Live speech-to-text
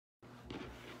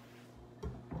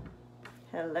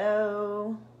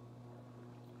Hello.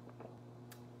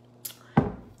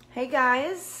 Hey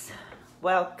guys,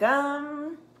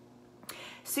 welcome.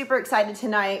 Super excited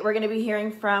tonight. We're going to be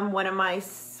hearing from one of my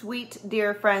sweet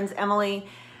dear friends, Emily,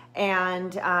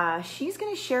 and she's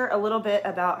going to share a little bit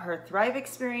about her Thrive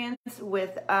experience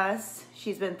with us.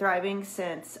 She's been thriving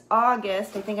since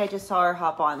August. I think I just saw her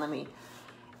hop on. Let me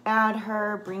add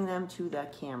her, bring them to the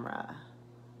camera.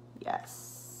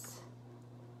 Yes.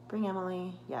 Bring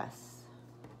Emily. Yes.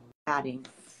 Adding.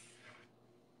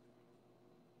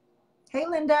 Hey,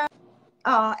 Linda.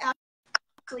 Oh,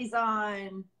 Ashley's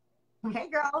on. Hey,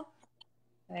 girl.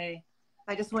 Hey.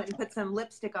 I just went and put some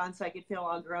lipstick on so I could feel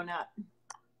all grown up.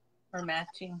 We're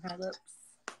matching her lips.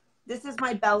 This is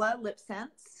my Bella Lip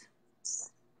Sense.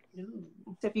 Ooh.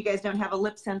 So if you guys don't have a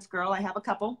lip sense, girl, I have a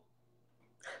couple.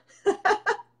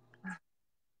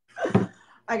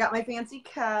 I got my fancy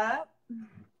cup.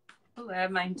 Oh, I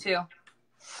have mine too.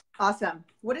 Awesome.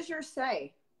 What does yours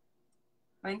say?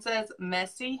 Mine says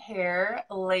messy hair,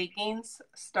 leggings,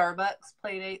 Starbucks,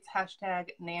 playdates,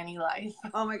 hashtag nanny life.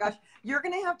 Oh my gosh. You're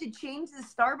going to have to change the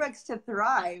Starbucks to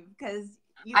Thrive because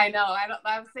I know.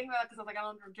 I was thinking about it because I was like, I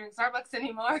don't drink Starbucks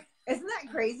anymore. Isn't that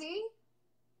crazy?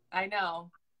 I know.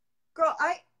 Girl,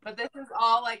 But this is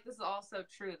all so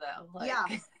true though. Like...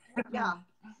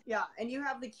 Yeah. And you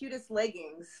have the cutest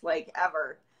leggings like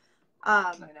ever.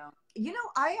 I know. You know,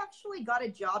 I actually got a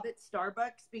job at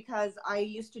Starbucks because I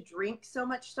used to drink so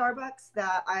much Starbucks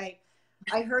that I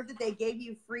heard that they gave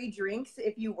you free drinks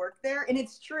if you work there. And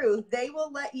it's true. They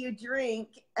will let you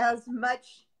drink as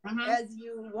much as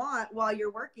you want while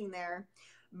you're working there.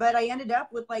 But I ended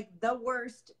up with like the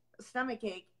worst stomach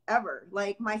ache ever.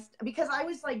 Like because I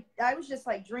was just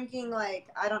like drinking like,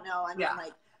 I don't know. I mean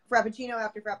like Frappuccino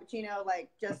after Frappuccino, like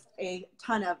just a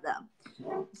ton of them.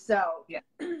 So yeah,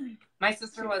 my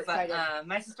sister was a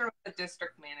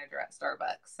district manager at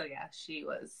Starbucks. So yeah, she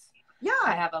was. Yeah,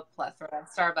 I have a plethora of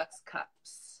Starbucks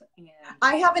cups. And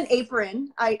I have an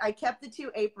apron. I kept the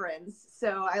 2 aprons,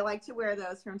 so I like to wear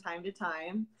those from time to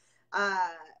time.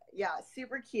 Yeah,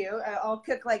 super cute. I'll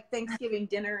cook like Thanksgiving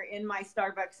dinner in my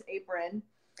Starbucks apron,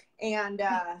 and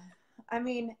I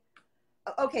mean.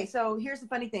 Okay, so here's the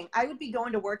funny thing. I would be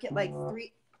going to work at like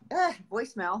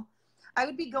voicemail. I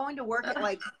would be going to work at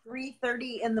like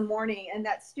 3:30 in the morning, and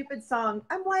that stupid song,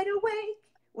 I'm Wide Awake,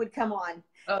 would come on.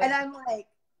 Oh. And I'm like,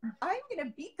 I'm going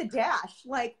to beat the dash.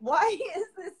 Like, why is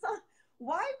this song?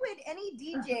 Why would any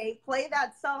DJ play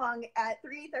that song at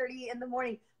 3:30 in the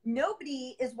morning?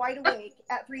 Nobody is wide awake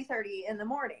at 3:30 in the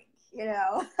morning, you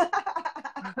know?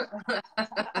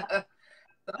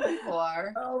 Some people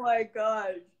are. Oh my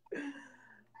gosh.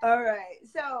 All right.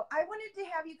 So I wanted to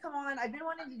have you come on. I've been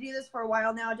wanting to do this for a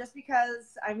while now just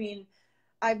because, I mean,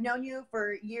 I've known you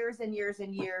for years and years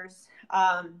and years.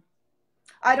 I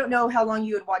don't know how long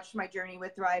you had watched my journey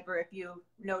with Thrive or if you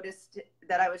noticed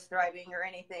that I was thriving or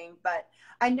anything, but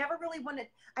I never really want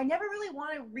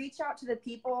to reach out to the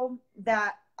people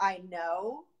that I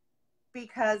know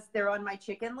because they're on my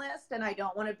chicken list and I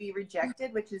don't want to be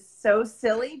rejected, which is so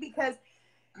silly because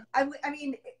I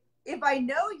mean, if I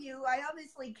know you, I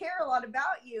obviously care a lot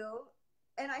about you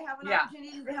and I have an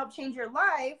opportunity to help change your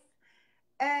life.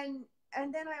 And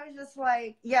then I was just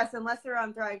like, yes, unless they're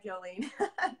on Thrive, Jolene.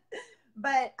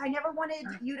 But I never wanted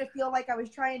you to feel like I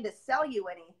was trying to sell you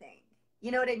anything.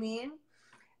 You know what I mean?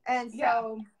 And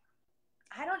so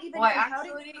I don't even know how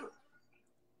to.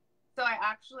 So I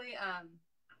actually,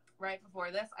 right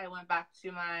before this, I went back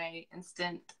to my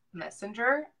instant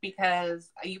messenger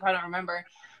because you probably don't remember.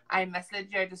 I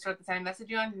messaged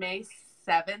you on May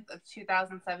 7th of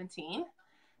 2017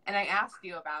 and I asked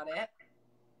you about it.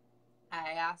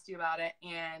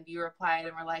 And you replied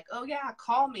and were like, oh yeah,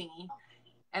 call me.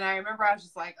 And I remember I was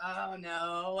just like, oh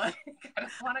no, I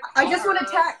don't want to call I just want to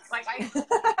text. Like I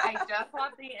just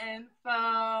want the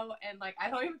info. And like, I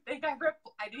don't even think I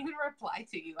didn't even reply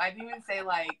to you. I didn't even say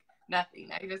like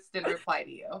nothing. I just didn't reply to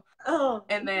you. Oh.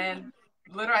 And then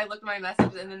literally I looked at my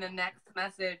message and then the next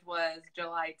message was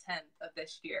July 10th of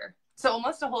this year. So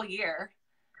almost a whole year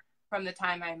from the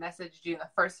time I messaged you in the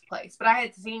first place. But I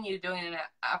had seen you doing it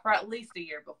for at least a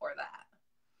year before that.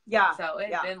 Yeah. So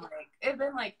it'd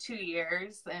been like 2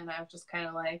 years and I was just kind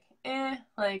of like,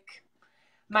 like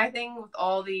my thing with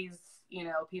all these, you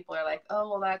know, people are like, oh,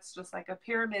 well, that's just like a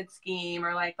pyramid scheme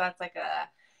or like, that's like a,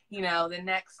 you know, the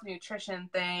next nutrition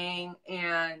thing.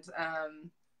 And,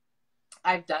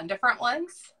 I've done different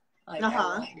ones. Like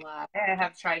I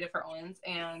have tried different ones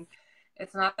and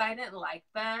it's not that I didn't like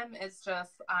them. It's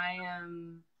just, I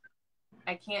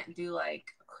can't do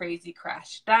like crazy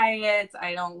crash diets.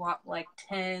 I don't want like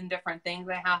 10 different things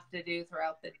I have to do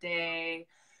throughout the day.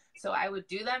 So I would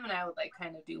do them and I would like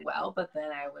kind of do well, but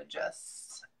then I would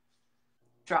just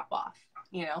drop off,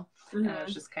 you know, and I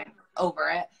was just kind of over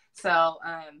it. So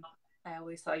I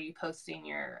always saw you posting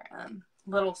your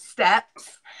little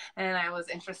steps, and I was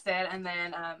interested. And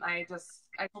then I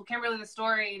told Kimberly the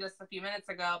story just a few minutes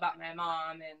ago about my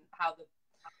mom and how the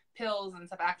pills and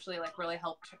stuff actually like really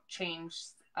helped change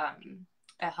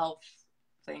a health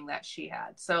thing that she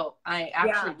had. So I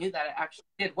actually knew that it actually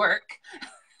did work.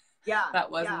 Yeah. That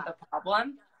wasn't the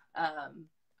problem.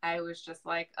 I was just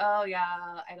like, oh yeah,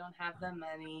 I don't have the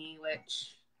money,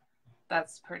 which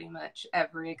that's pretty much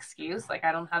every excuse. Like,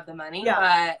 I don't have the money,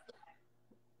 but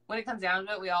when it comes down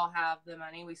to it, we all have the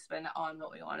money. We spend it on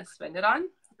what we want to spend it on.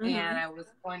 And I was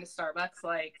going to Starbucks,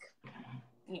 like,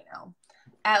 you know,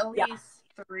 at least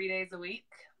 3 days a week,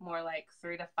 more like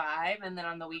 3 to 5. And then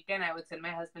on the weekend, I would send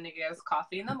my husband to get us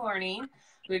coffee in the morning.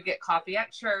 We'd get coffee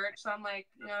at church. So I'm like,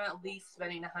 you know, at least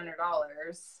spending $100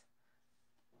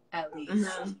 at least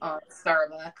on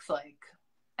Starbucks, like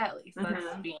at least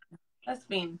that's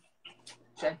being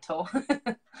gentle.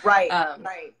 Right.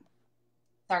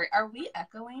 Sorry, are we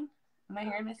echoing? Am I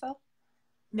hearing myself?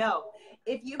 No.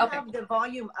 If you have the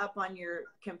volume up on your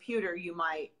computer, you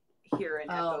might hear an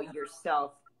echo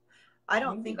yourself. I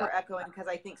don't think we're echoing because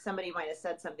I think somebody might have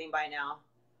said something by now.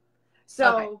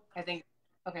 So I think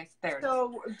there.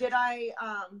 So did I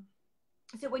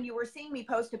so when you were seeing me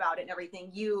post about it and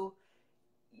everything, you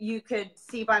could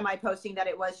see by my posting that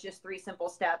it was just 3 simple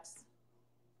steps.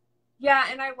 Yeah,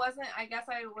 and I guess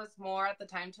I was more at the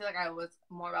time too, like I was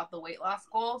more about the weight loss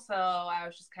goal. So I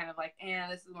was just kind of like,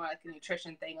 this is more like a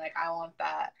nutrition thing. Like I want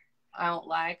that. I won't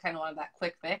lie, I kind of wanted that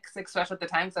quick fix, especially at the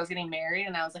time because I was getting married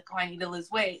and I was like, oh, I need to lose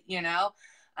weight, you know?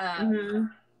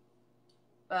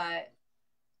 But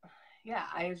yeah,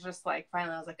 I was just like,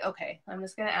 finally I was like, okay, I'm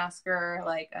just going to ask her.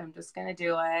 Like, I'm just going to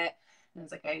do it. And I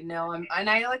was like, I know and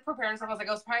I like prepared myself. I was like,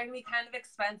 oh, it's probably gonna be kind of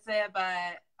expensive,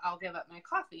 but I'll give up my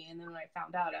coffee. And then when I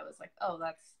found out, I was like, oh,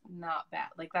 that's not bad.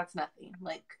 Like, that's nothing.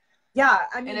 Like, yeah,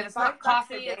 I mean, and if it's not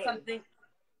coffee, it's something.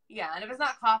 Yeah, and if it's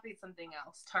not coffee, it's something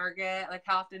else. Target, like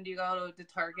how often do you go to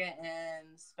Target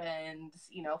and spend,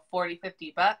 you know,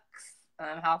 $40-$50?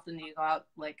 How often do you go out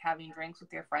like having drinks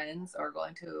with your friends or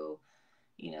going to,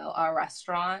 you know, a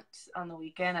restaurant on the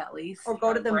weekend at least? Or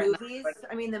go to the movies.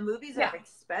 I mean, the movies are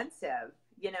expensive,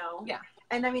 you know? Yeah.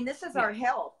 And I mean, this is our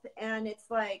health. And it's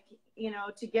like, you know,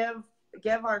 to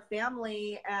give our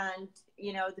family and,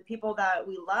 you know, the people that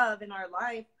we love in our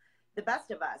life, the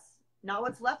best of us, not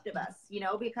what's left of us, you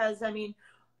know, because I mean,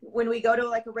 when we go to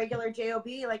like a regular job,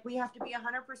 like we have to be 100%,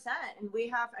 and we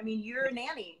have, I mean, you're a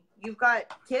nanny, you've got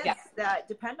kids that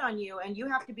depend on you, and you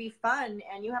have to be fun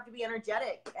and you have to be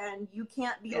energetic, and you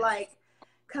can't be like,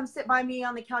 come sit by me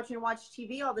on the couch and watch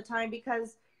TV all the time,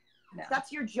 because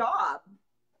that's your job.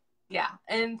 Yeah.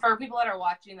 And for people that are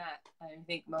watching that, I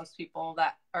think most people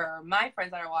that are my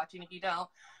friends that are watching, if you don't,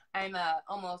 I'm a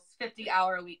almost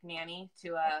 50-hour-a-week nanny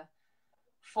to a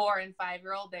 4 and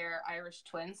 5-year-old. They're Irish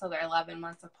twins, so they're 11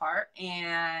 months apart,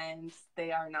 and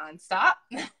they are nonstop.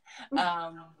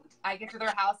 I get to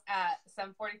their house at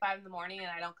 7:45 in the morning, and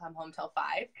I don't come home till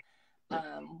 5.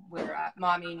 We're at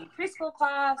mommy and me preschool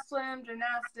class, swim,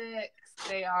 gymnastics.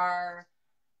 They are,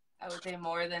 I would say,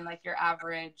 more than like your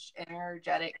average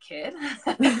energetic kid.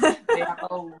 They have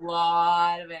a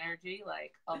lot of energy,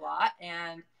 like a lot,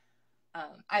 and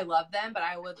I love them. But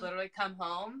I would literally come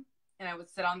home and I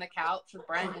would sit on the couch with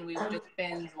Brent and we would just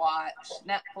binge watch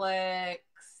Netflix,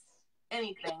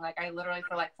 anything. Like I literally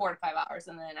for like 4 to 5 hours,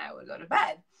 and then I would go to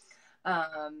bed.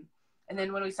 And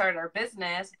then when we started our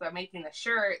business, we were making the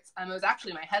shirts. It was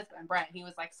actually my husband, Brent. He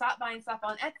was like, stop buying stuff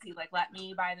on Etsy. Like, let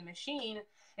me buy the machine.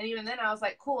 And even then I was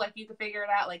like, cool, like you could figure it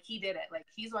out. Like he did it. Like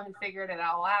he's the one who figured it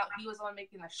all out. He was the one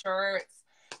making the shirts.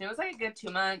 And it was like a good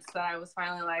 2 months that I was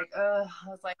finally like, I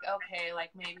was like, okay, like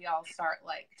maybe I'll start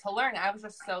like to learn. I was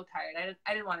just so tired.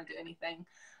 I didn't want to do anything.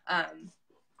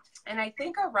 And I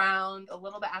think around a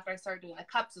little bit after I started doing the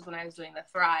cups is when I was doing the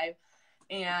Thrive.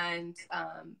 And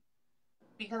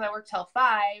because I worked till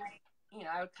 5, you know,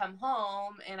 I would come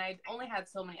home and I only had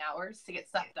so many hours to get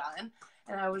stuff done.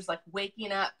 And I was like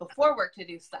waking up before work to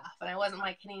do stuff. And I wasn't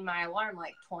like hitting my alarm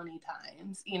like 20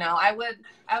 times. You know, I was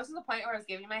to the point where I was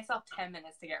giving myself 10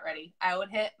 minutes to get ready. I would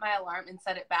hit my alarm and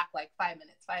set it back like 5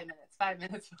 minutes, 5 minutes, 5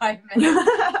 minutes, 5 minutes.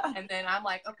 And then I'm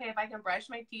like, okay, if I can brush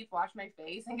my teeth, wash my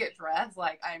face, and get dressed,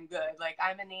 like I'm good. Like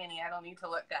I'm a nanny. I don't need to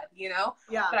look good, you know?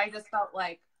 Yeah. But I just felt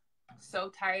like so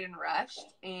tired and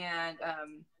rushed. And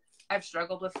I've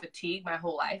struggled with fatigue my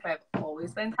whole life. I've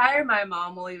always been tired. My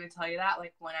mom will even tell you that.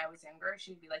 Like when I was younger,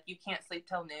 she'd be like, you can't sleep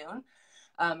till noon.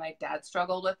 My dad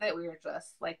struggled with it. We were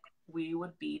just like we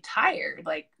would be tired.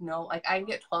 Like, no, like I can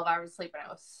get 12 hours of sleep and I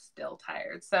was still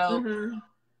tired. So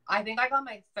I think I got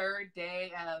my third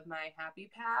day of my happy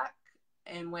pack.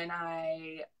 And when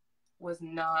I was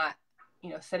not,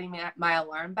 setting my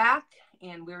alarm back,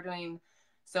 and we were doing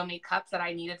so many cups that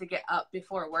I needed to get up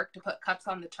before work to put cups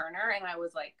on the turner. And I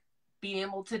was like, being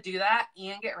able to do that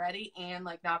and get ready and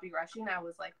like not be rushing, I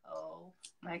was like, oh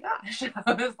my gosh.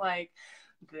 I was like,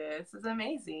 this is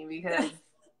amazing, because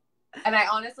and I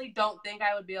honestly don't think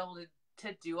I would be able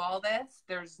to do all this.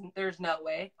 There's no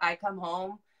way. I come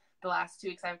home the last 2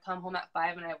 weeks, I've come home at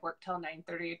 5 and I've worked till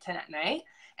 9:30 or 10 at night.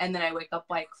 And then I wake up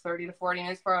like 30 to 40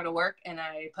 minutes before I go to work and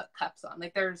I put cups on.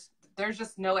 Like there's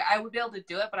just no way I would be able to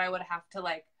do it, but I would have to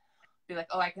like be like,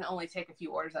 oh, I can only take a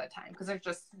few orders at a time, because there's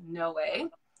just no way.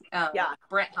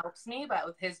 Brent helps me, but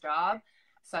with his job,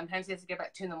 sometimes he has to get up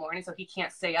at 2 a.m, so he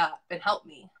can't stay up and help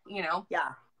me,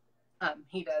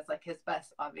 he does like his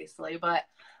best, obviously, but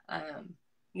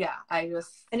I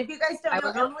just, and if you guys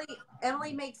don't know,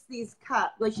 Emily makes these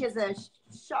cups. Like, she has a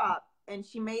shop and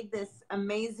she made this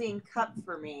amazing cup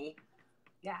for me.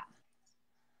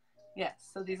 Yes,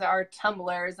 so these are our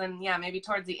tumblers, and maybe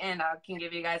towards the end I can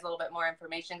give you guys a little bit more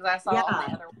information, because I saw on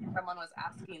the other one someone was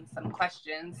asking some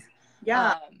questions.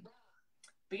 But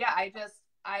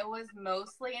I was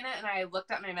mostly in it, and I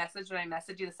looked at my message when I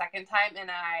messaged you the second time,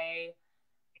 and I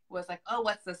was like, oh,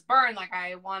 what's this burn? Like,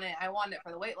 I want it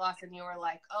for the weight loss. And you were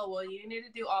like, oh, well, you need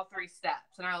to do all 3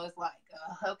 steps. And I was like,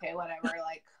 okay, whatever.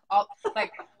 Like,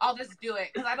 I'll just do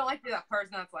it. Cause I don't like to be that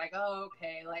person that's like, oh,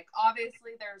 okay. Like,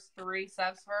 obviously there's 3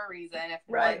 steps for a reason. If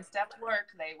one step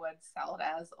worked, they would sell it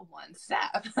as 1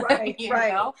 step. You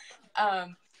know?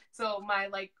 So my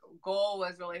like goal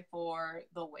was really for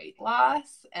the weight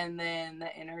loss, and then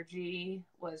the energy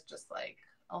was just like,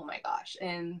 oh my gosh.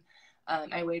 And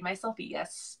I weighed myself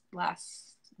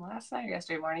last night or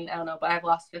yesterday morning, I don't know, but I've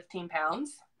lost 15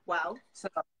 pounds. Wow. So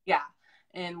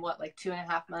in like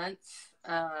 2.5 months.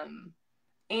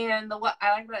 And what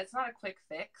I like about it, it's not a quick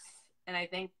fix. And I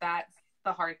think that's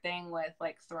the hard thing with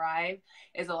like Thrive,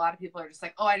 is a lot of people are just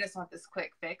like, oh, I just want this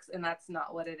quick fix. And that's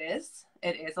not what it is.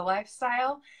 It is a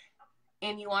lifestyle,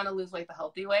 and you want to lose weight the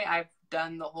healthy way. I've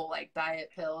done the whole like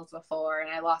diet pills before, and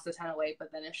I lost a ton of weight,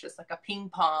 but then it's just like a ping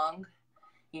pong.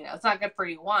 It's not good for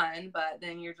you, but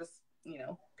then you're just,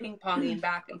 ping ponging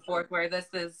back and forth, where this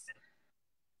is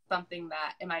something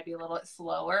that it might be a little bit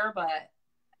slower, but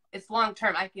it's long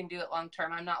term. I can do it long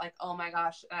term. I'm not like, oh my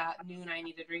gosh, at noon I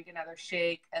need to drink another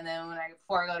shake, and then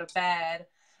before I go to bed,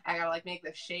 I gotta like make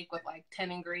the shake with like 10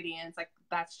 ingredients. Like,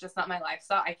 that's just not my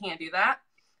lifestyle. I can't do that.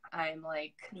 I'm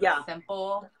like,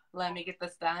 simple. Let me get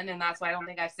this done. And that's why I don't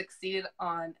think I've succeeded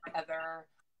on other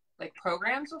like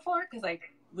programs before, because I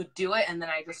would do it and then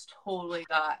I just totally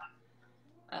got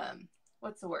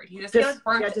what's the word? You just get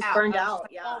burned out. Burned out.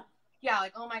 Like,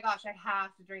 like, oh my gosh, I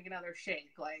have to drink another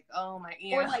shake. Like, oh my,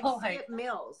 or like skip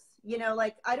meals.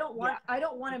 Like I don't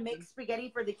want to make spaghetti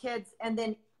for the kids and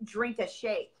then drink a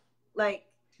shake. Like,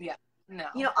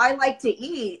 no. I like to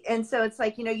eat, and so it's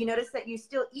like, you notice that you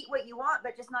still eat what you want,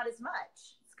 but just not as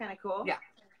much. It's kind of cool. Yeah.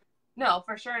 No,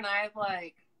 for sure. And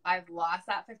I've lost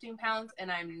that 15 pounds, and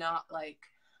I'm not like,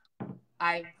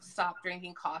 I've stopped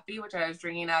drinking coffee, which I was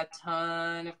drinking a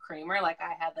ton of creamer. Like,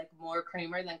 I had like more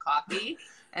creamer than coffee.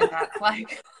 And that's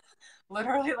like,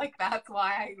 literally like, that's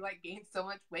why I like gained so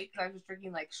much weight, because I was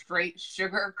drinking like straight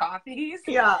sugar coffees.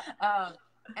 Yeah.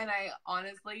 And I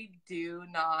honestly do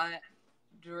not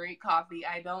drink coffee.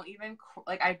 I don't even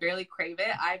I barely crave it.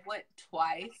 I've went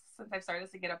twice since I've started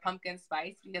to get a pumpkin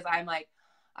spice, because I'm like,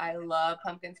 I love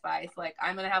pumpkin spice. Like,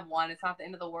 I'm gonna have one. It's not the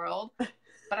end of the world.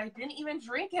 But I didn't even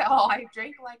drink it all. I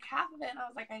drank like half of it, and I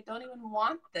was like, I don't even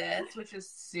want this, which is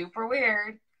super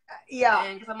weird.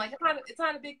 Yeah. Because I'm like, it's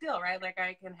not a big deal, right? Like,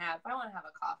 if I want to have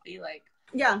a coffee, like,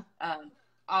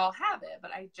 I'll have it,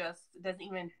 but it doesn't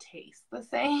even taste the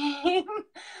same.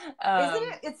 Isn't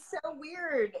it? It's so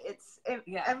weird.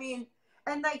 I mean,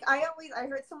 and like, I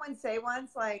heard someone say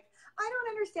once, like, I don't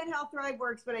understand how Thrive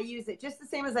works, but I use it just the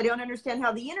same as I don't understand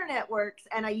how the internet works,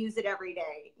 and I use it every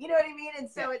day. You know what I mean? And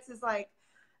so it's just like,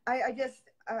 I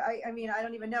mean, I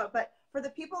don't even know. But for the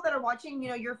people that are watching,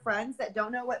 your friends that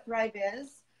don't know what Thrive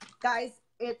is, guys,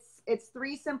 it's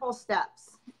 3 simple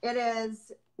steps. It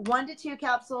is 1 to 2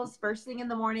 capsules first thing in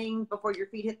the morning before your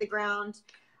feet hit the ground.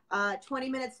 20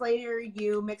 minutes later,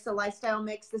 you mix a lifestyle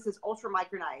mix. This is ultra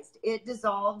micronized. It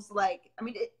dissolves like, I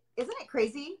mean, isn't it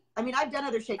crazy? I mean, I've done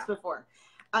other shakes before.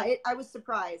 I was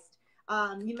surprised.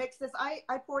 You mix this. I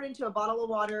pour it into a bottle of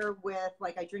water with,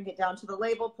 like, I drink it down to the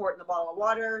label, pour it in the bottle of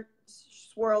water,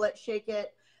 swirl it, shake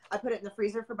it. I put it in the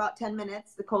freezer for about 10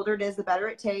 minutes. The colder it is, the better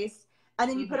it tastes. And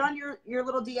then you put on your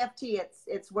little DFT.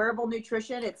 It's wearable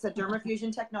nutrition. It's a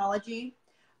dermafusion technology.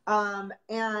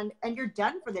 And you're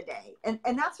done for the day. And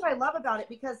that's what I love about it,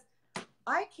 because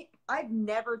I've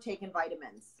never taken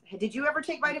vitamins. Did you ever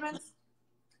take vitamins?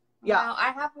 Yeah. No,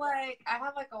 I have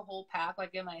like a whole pack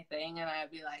like in my thing, and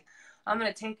I'd be like, I'm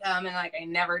gonna take them, and like I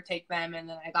never take them. And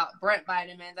then I got Brent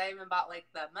vitamins. I even bought like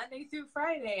the Monday through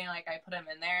Friday, and like I put them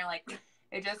in there. Like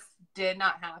it just did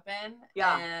not happen.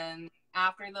 Yeah. And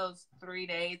after those 3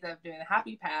 days of doing the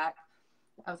happy pack,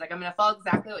 I was like, I'm gonna follow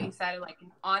exactly what you said. Like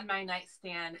on my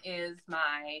nightstand is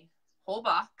my whole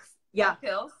box of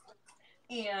pills,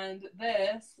 and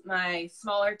this my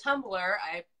smaller tumbler.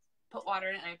 I put water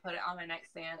in it and I put it on my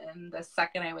nightstand, and the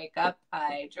second I wake up,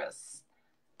 I just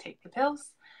take the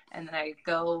pills, and then I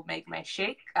go make my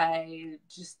shake. I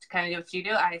just kind of do what you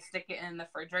do. I stick it in the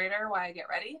refrigerator while I get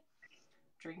ready,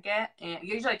 drink it, and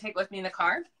usually I take it with me in the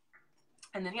car,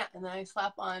 and then I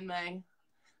slap on my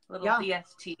little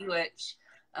DST, which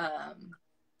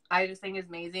I just think is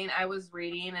amazing. I was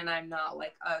reading, and I'm not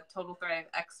like a total Thrive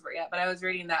expert yet, but I was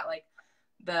reading that like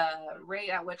the rate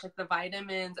at which like the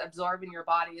vitamins absorb in your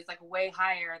body is like way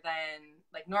higher than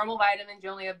like normal vitamins.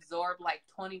 You only absorb like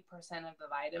 20% of the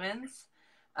vitamins.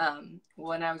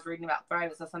 When I was reading about Thrive,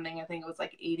 it said something, I think it was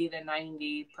like 80 to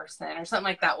 90% or something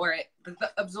like that, where the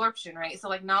absorption, right? So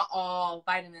like not all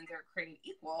vitamins are created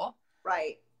equal.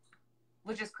 Right.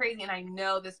 Which is crazy. And I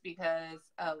know this because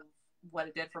of what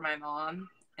it did for my mom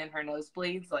and her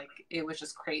nosebleeds. Like it was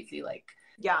just crazy. Like,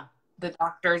 the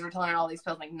doctors were telling her all these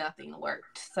pills, like nothing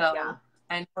worked. So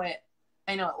I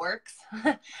know it works.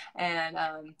 And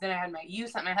then I had you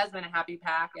sent my husband a happy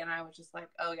pack, and I was just like,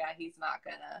 oh yeah, he's not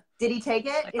gonna. Did he take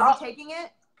it? Like, is he taking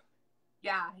it?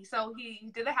 Yeah. So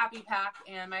he did the happy pack,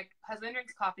 and my husband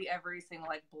drinks coffee every single,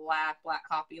 like black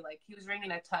coffee. Like he was drinking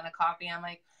a ton of coffee. I'm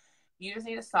like, you just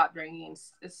need to stop drinking.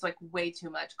 It's like way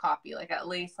too much coffee. Like at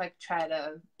least like try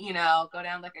to, go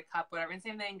down like a cup, whatever. And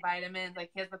same thing, vitamins. Like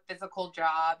he has a physical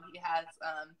job. He has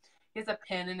a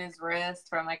pin in his wrist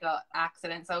from like a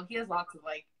accident. So he has lots of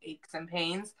like aches and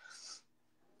pains.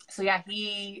 So yeah,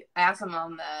 I asked him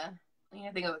on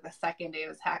I think it was like the second day of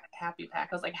his happy pack.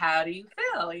 I was like, how do you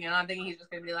feel? I'm thinking he's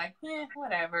just going to be like,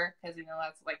 whatever. Cause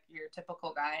that's like your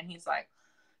typical guy. And he's like,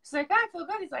 I feel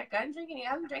good. He's like, I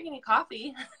haven't drank any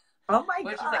coffee. Oh my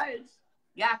gosh. Like,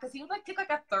 yeah, because he would like take like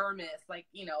a thermos, like,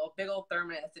 a big old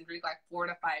thermos, and drink like 4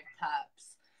 to 5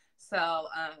 cups. So,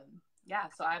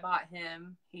 so I bought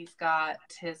him. He's got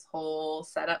his whole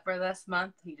setup for this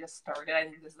month. He just started. I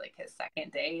think this is like his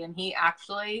second day. And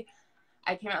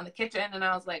I came out in the kitchen and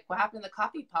I was like, what happened to the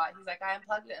coffee pot? He's like, I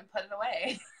unplugged it and put it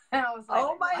away. And I was like,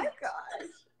 oh my what? gosh.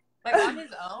 Like on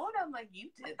his own? I'm like, you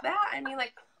did that? I mean,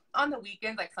 like, on the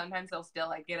weekends, like sometimes they'll still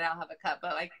like get out, have a cup,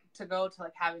 but like to go to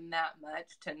like having that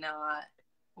much to not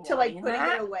like putting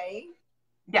it away.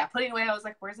 Yeah, putting it away. I was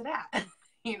like, where's it at?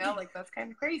 Like that's kind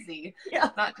of crazy. Yeah,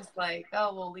 not just like,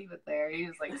 oh, we'll leave it there. He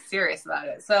was like serious about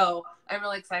it. So I'm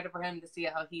really excited for him to see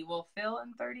how he will feel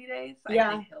in 30 days. I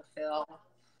think he'll feel.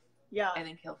 Yeah, I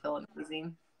think he'll feel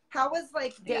amazing. How was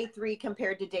like day 3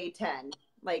 compared to day 10?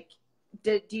 Like,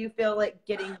 do you feel like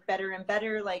getting better and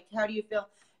better? Like, how do you feel?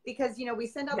 Because, we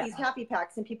send out these happy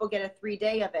packs and people get a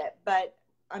 3-day of it. But,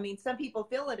 I mean, some people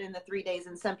feel it in the 3 days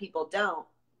and some people don't.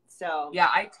 So. Yeah,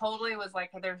 I totally was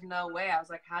like, there's no way. I was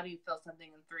like, how do you feel something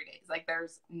in 3 days? Like,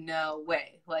 there's no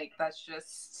way. Like,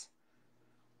 there's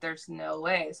no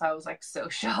way. So I was like so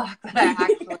shocked that I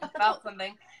actually felt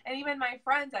something. And even my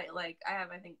friends, I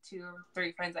have, I think 2 or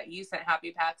 3 friends that you sent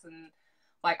happy packs, and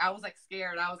like, I was like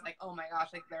scared. I was like, oh my gosh,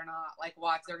 like they're not like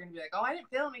they're going to be like, oh, I didn't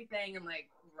feel anything. And like,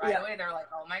 right away they're like,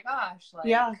 oh my gosh,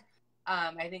 like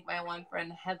I think my one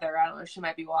friend Heather, I don't know if she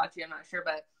might be watching, I'm not sure,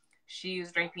 but she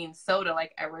was drinking soda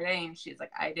like every day, and she's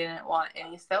like, I didn't want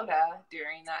any soda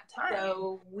during that time.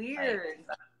 So weird.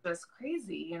 Like, that's just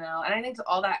crazy, and I think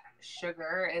all that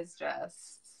sugar is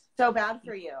just so bad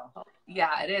for you.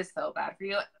 Yeah, it is so bad for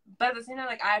you, but at the same time,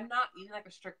 like I'm not eating like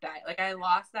a strict diet. Like I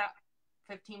lost that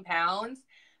 15 pounds,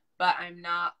 but I'm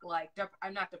not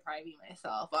depriving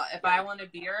myself. If I want a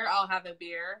beer, I'll have a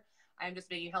beer. I'm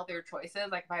just making healthier choices.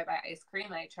 Like if I buy ice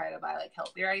cream, I try to buy like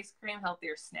healthier ice cream,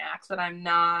 healthier snacks, but I'm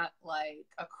not like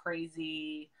a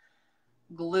crazy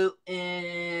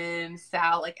gluten,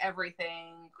 like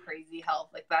everything crazy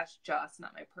health. Like that's just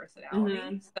not my personality.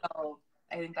 Mm-hmm. So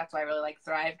I think that's why I really like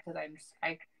Thrive, because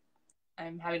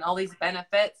I'm having all these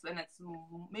benefits, and it's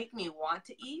make me want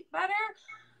to eat better.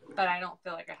 But I don't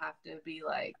feel like I have to be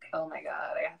like, oh my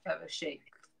God, I have to have a shake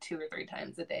 2 or 3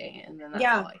 times a day, and then that's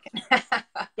all I can.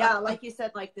 Yeah, like you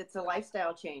said, like it's a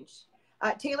lifestyle change.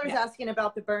 Taylor's asking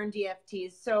about the burn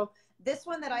DFTs. So this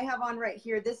one that I have on right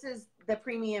here, this is the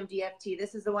premium DFT.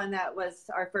 This is the one that was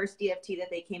our first DFT that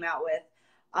they came out with.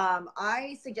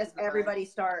 I suggest everybody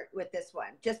start with this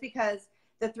one just because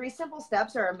the 3 simple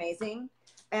steps are amazing.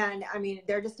 And I mean,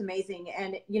 they're just amazing.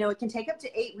 And, you know, it can take up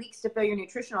to 8 weeks to fill your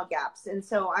nutritional gaps. And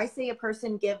so I say a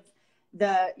person give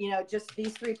the, you know, just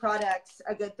these 3 products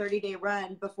a good 30-day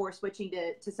run before switching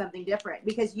to something different,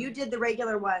 because you did the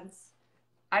regular ones.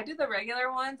 I did the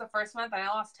regular ones the first month, and I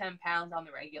lost 10 pounds on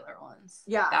the regular ones.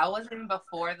 Yeah. That wasn't even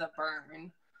before the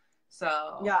burn.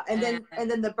 So yeah, and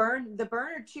then the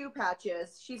burner chew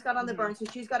patches. She's got on the burn, so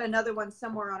she's got another one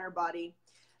somewhere on her body.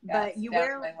 But you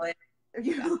wear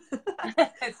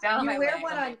it's down you wear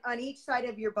one on each side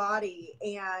of your body,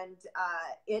 and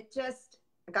it just,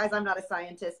 guys, I'm not a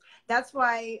scientist. That's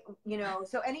why, you know,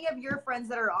 so any of your friends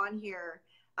that are on here,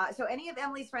 so any of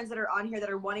Emily's friends that are on here that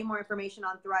are wanting more information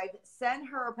on Thrive, send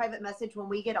her a private message when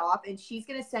we get off, and she's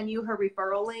going to send you her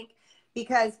referral link,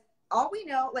 because all we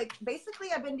know, like, basically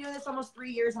I've been doing this almost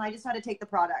 3 years, and I just had to take the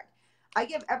product. I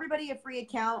give everybody a free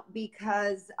account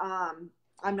because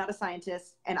I'm not a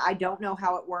scientist and I don't know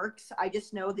how it works. I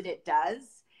just know that it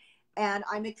does. And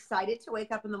I'm excited to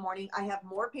wake up in the morning. I have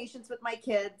more patience with my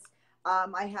kids.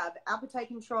 I have appetite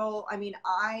control. I mean,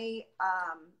 I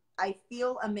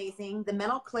feel amazing. The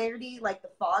mental clarity, like the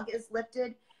fog is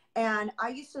lifted. And I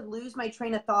used to lose my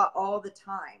train of thought all the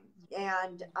time.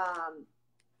 And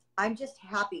I'm just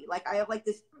happy. Like, I have like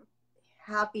this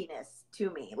happiness to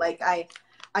me. Like,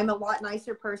 I'm a lot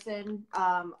nicer person.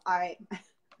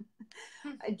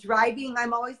 Driving,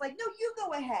 I'm always like, no, you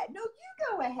go ahead. No, you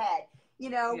go ahead. You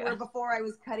know, where before I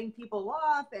was cutting people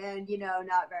off and, you know,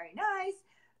 not very nice.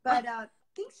 But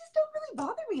things just don't really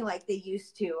bother me like they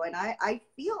used to. And I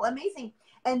feel amazing.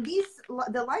 And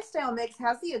the lifestyle mix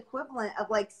has the equivalent of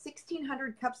like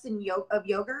 1,600 cups of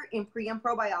yogurt in pre and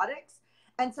probiotics.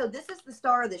 And so this is the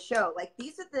star of the show. Like,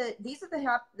 these are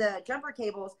the jumper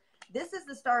cables. This is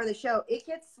the star of the show. It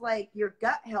gets like your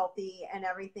gut healthy and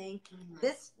everything. Mm-hmm.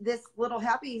 This little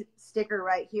happy sticker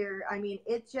right here, I mean,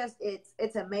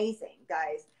 it's amazing,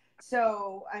 guys.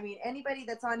 So, I mean, anybody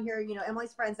that's on here, you know,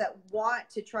 Emily's friends that want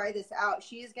to try this out,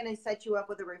 she is going to set you up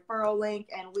with a referral link,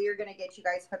 and we're going to get you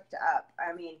guys hooked up.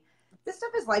 I mean, this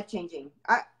stuff is life-changing.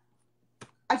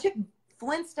 I took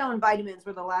Flintstone vitamins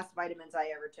were the last vitamins I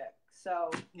ever took.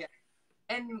 So, yeah.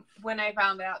 And when I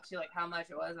found out too, like, how much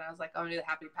it was, and I was like, oh, I'm gonna do the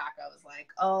happy pack, I was like,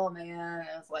 oh man.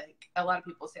 I was like, a lot of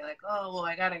people say like, oh, well,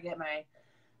 I gotta get my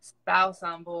spouse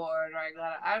on board, or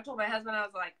I told my husband, I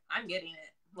was like, I'm getting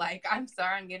it. Like, I'm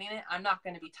sorry, I'm getting it. I'm not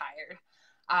gonna be tired.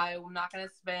 I'm not gonna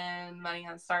spend money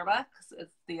on Starbucks.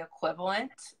 It's the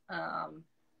equivalent. I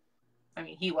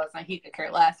mean, he could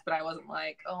care less, but I wasn't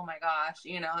like, oh my gosh,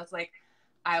 you know, it's like,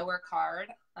 I work hard.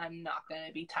 I'm not going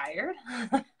to be tired.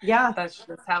 Yeah. That's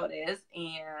just how it is.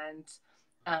 And,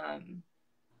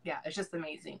 yeah, it's just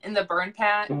amazing. In the burn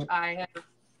patch, I have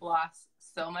lost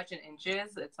so much in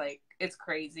inches. It's like, it's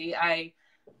crazy. I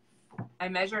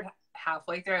measured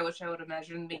halfway through. I wish I would have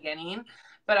measured in the beginning,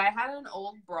 but I had an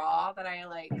old bra that I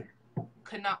like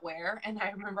could not wear. And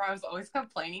I remember I was always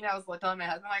complaining. I was telling my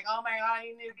husband, like, oh my God, I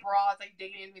need a new bra. It's like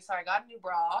digging into me. So I got a new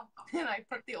bra and I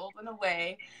put the old one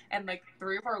away. And like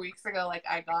 3 or 4 weeks ago, like,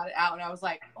 I got it out and I was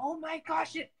like, oh my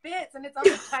gosh, it fits. And it's on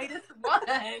the tightest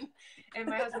one. And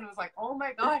my husband was like, oh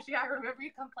my gosh, yeah, I remember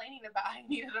you complaining about I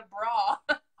needed a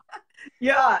bra.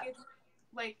 Yeah.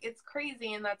 It's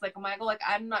crazy. And that's like, Michael, like,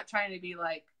 I'm not trying to be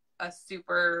like a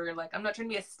super, like, I'm not trying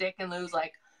to be a stick and lose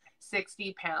like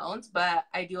 60 pounds, but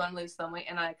I do want to lose some weight,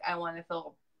 and I want to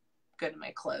feel good in my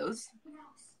clothes.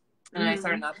 And I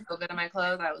started not to feel good in my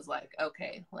clothes. I was like,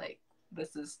 okay, like,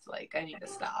 this is like, I need to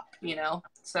stop, you know?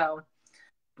 So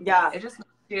yeah,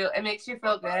 it makes you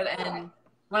feel good. And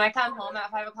when I come home at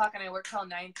 5 o'clock and I work till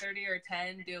 9:30 or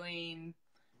 10 doing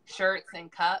shirts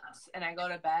and cups, and I go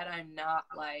to bed, I'm not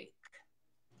like,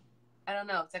 I don't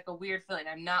know. It's like a weird feeling.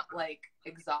 I'm not like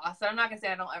exhausted. I'm not gonna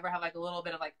say I don't ever have like a little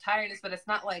bit of like tiredness, but it's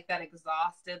not like that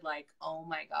exhausted, like, oh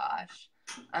my gosh,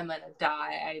 I'm gonna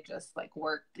die. I just like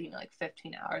worked, you know, like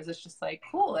 15 hours. It's just like,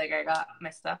 cool. Like, I got my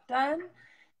stuff done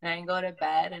and I can go to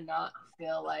bed and not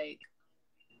feel like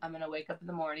I'm gonna wake up in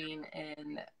the morning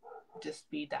and just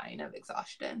be dying of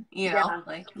exhaustion, you know?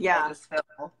 Like, yeah.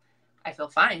 I feel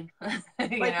fine. You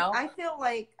like, know? I feel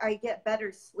like I get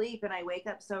better sleep and I wake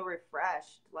up so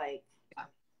refreshed. Like, yeah.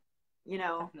 You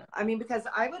know, definitely. I mean, because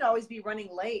I would always be running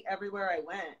late everywhere I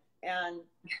went,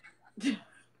 and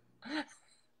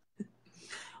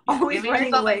always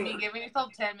running late. Giving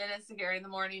yourself 10 minutes to get ready in the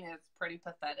morning is pretty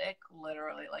pathetic.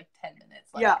 Literally, like 10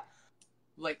 minutes. Like, yeah.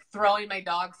 Like throwing my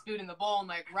dog's food in the bowl and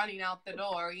like running out the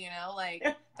door, you know, like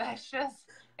it's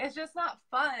just not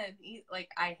fun. Like,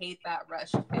 I hate that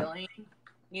rush feeling.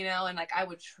 you know, and like I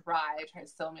tried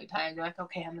so many times. I'm like,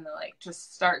 okay, I'm gonna like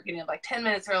just start getting up like 10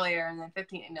 minutes earlier and then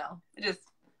 15. No, it just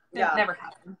never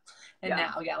happened. And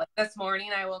now, like this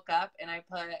morning I woke up and I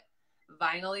put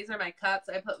vinyl. These are my cups.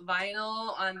 I put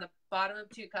vinyl on the bottom of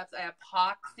 2 cups. I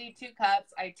epoxy 2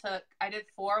 cups. I did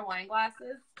 4 wine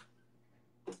glasses.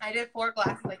 I did 4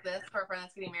 glasses like this for a friend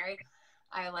that's getting married.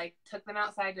 I like took them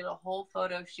outside, did a whole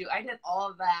photo shoot. I did all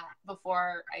of that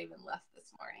before I even left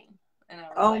this morning. And I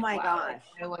was oh like, my wow, gosh. like,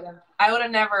 I would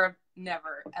have never,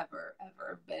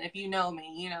 ever been. If you know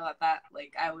me, you know that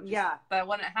like I would just, that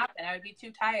wouldn't happen. I would be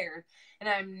too tired, and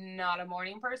I'm not a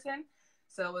morning person,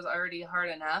 so it was already hard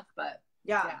enough. But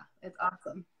yeah, it's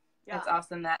awesome. Yeah. It's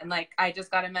awesome that, and like I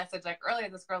just got a message like earlier.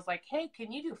 This girl's like, hey,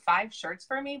 can you do 5 shirts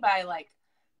for me by like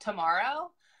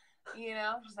tomorrow? You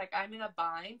know, she's like, I'm in a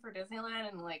bind for Disneyland,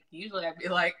 and like usually I'd be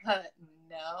like,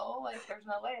 no, like there's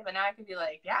no way. But now I can be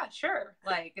like, yeah, sure.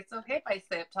 Like it's okay if I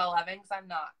stay up till 11 because I'm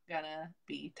not gonna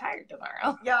be tired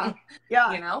tomorrow. Yeah.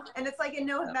 You know, and it's like, and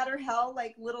no matter how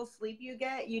like little sleep you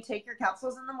get, you take your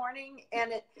capsules in the morning,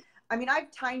 and I mean,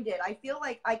 I've timed it. I feel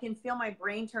like I can feel my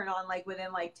brain turn on like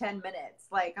within like 10 minutes.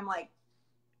 Like I'm like,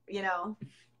 you know.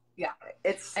 Yeah,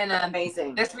 it's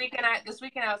amazing. This weekend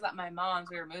I was at my mom's.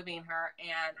 We were moving her,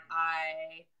 and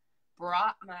I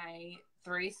brought my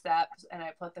 3 steps and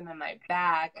I put them in my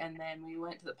bag. And then we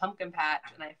went to the pumpkin patch,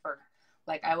 and I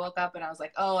woke up and I was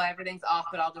like, oh, everything's off,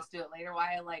 but I'll just do it later.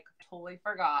 Why I like totally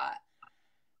forgot.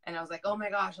 And I was like, oh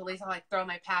my gosh, at least I'll like throw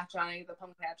my patch on the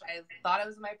pumpkin patch. I thought it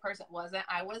was in my purse. It wasn't.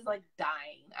 I was like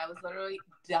dying. I was literally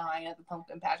dying at the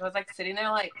pumpkin patch. I was like sitting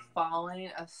there like falling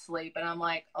asleep. And I'm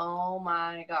like, oh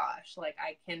my gosh, like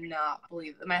I cannot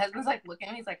believe it. My husband's like looking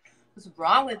at me. He's like, what's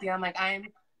wrong with you? I'm like, I'm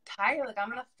tired. Like I'm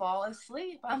going to fall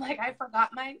asleep. I'm like, I forgot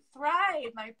my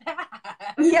Thrive, my patch.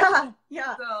 Yeah.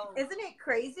 Yeah. So, isn't it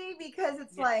crazy? Because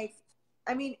it's like,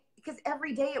 I mean, because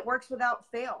every day it works without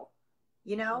fail,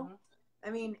 you know? Mm-hmm. I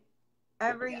mean,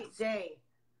 every day.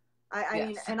 I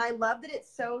mean, and I love that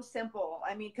it's so simple.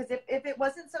 I mean, because if it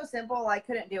wasn't so simple, I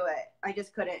couldn't do it. I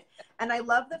just couldn't. And I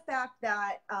love the fact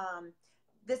that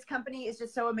this company is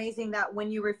just so amazing that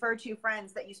when you refer to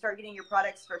friends that you start getting your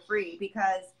products for free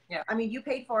because, I mean, you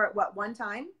paid for it, what, 1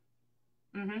 time?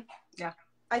 Mm-hmm. Yeah.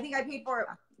 I think I paid for it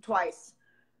twice.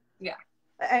 Yeah.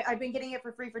 I've been getting it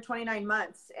for free for 29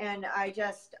 months. And I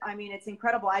mean, it's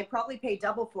incredible. I probably pay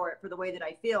double for it for the way that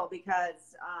I feel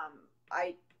because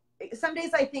some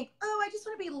days I think, oh, I just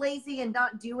want to be lazy and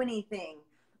not do anything.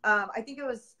 I think it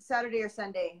was Saturday or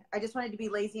Sunday. I just wanted to be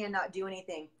lazy and not do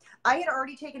anything. I had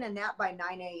already taken a nap by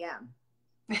 9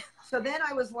 a.m. So then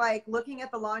I was like looking at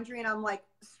the laundry and I'm like,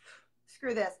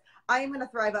 screw this. I am going to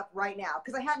thrive up right now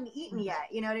because I hadn't eaten yet.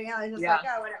 You know what I mean? I was just like,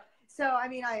 oh, whatever. So, I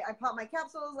mean, I popped my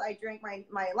capsules, I drank my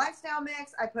lifestyle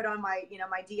mix, I put on my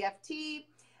DFT,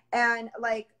 and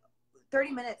like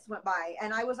 30 minutes went by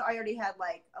and I already had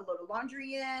like a load of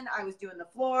laundry in, I was doing the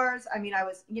floors. I mean, I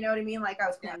was, you know what I mean? Like I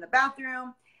was cleaning the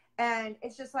bathroom, and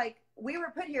it's just like, we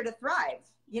were put here to thrive.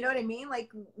 You know what I mean?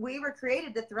 Like we were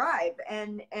created to thrive,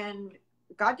 and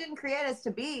God didn't create us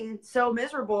to be so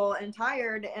miserable and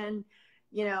tired and,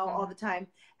 you know, all the time.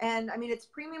 And I mean, it's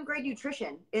premium grade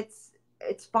nutrition.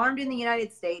 It's farmed in the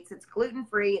United States. It's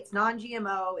gluten-free. It's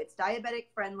non-GMO. It's diabetic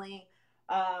friendly.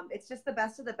 It's just the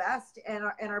best of the best. And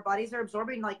our bodies are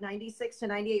absorbing like 96 to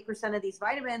 98% of these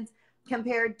vitamins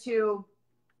compared to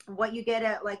what you get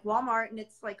at like Walmart. And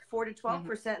it's like 4 to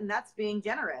 12%. And that's being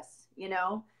generous, you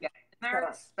know? Yeah. They're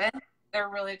expensive. They're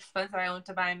really expensive. I went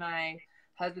to buy my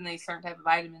husband these certain type of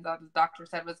vitamins that the doctor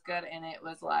said was good, and it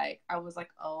was like, I was like,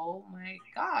 oh my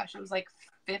gosh, it was like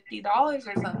 $50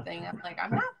 or something. I'm like,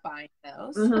 I'm not buying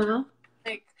those. Mm-hmm.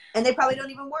 Like, and they probably don't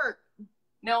even work.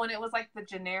 No, and it was like the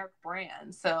generic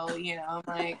brand, so you know,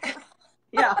 I'm like,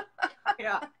 yeah.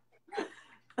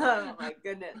 Oh my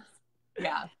goodness.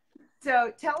 Yeah.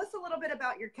 So tell us a little bit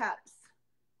about your cups.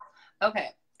 Okay.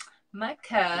 My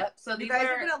cup. So these you guys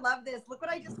are gonna love this. Look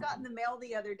what I just got in the mail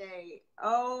the other day.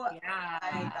 Oh my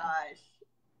gosh.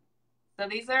 So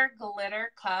these are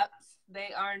glitter cups.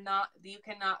 They are not, you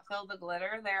cannot feel the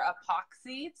glitter. They're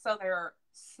epoxy, so they're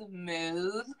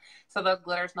smooth. So the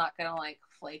glitter's not gonna like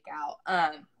flake out.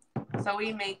 So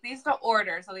we make these to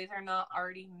order. So these are not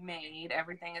already made.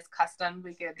 Everything is custom.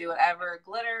 We could do whatever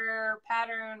glitter,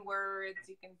 pattern, words.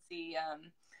 You can see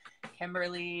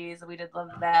Kimberly's. We did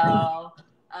Lavelle.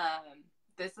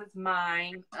 This is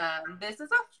mine. This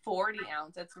is a 40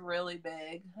 ounce. It's really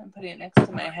big. I'm putting it next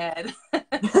to my head.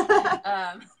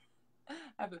 I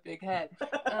have a big head.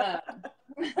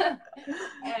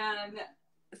 And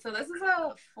so this is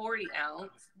a 40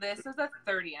 ounce. This is a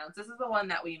 30 ounce. This is the one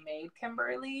that we made,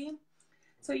 Kimberly.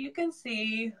 So you can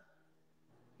see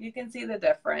You can see the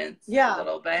difference a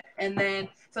little bit. And then,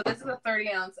 so this is a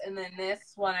 30 ounce. And then this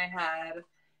one I had,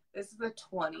 this is a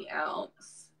 20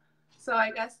 ounce. So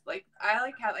I guess like,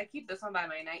 I keep this one by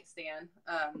my nightstand.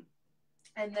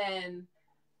 And then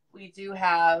we do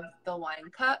have the wine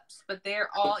cups, but they're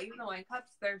all, even the wine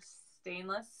cups, they're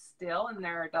stainless steel and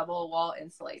they're double wall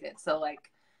insulated. So like,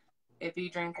 if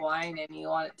you drink wine and you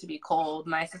want it to be cold,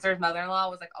 my sister's mother-in-law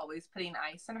was like always putting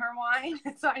ice in her wine.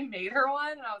 So I made her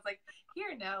one and I was like,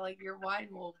 here now, like your wine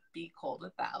will be cold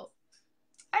without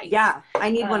ice. Yeah, I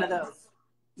need one of those.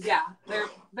 Yeah, those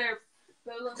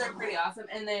ones are pretty awesome.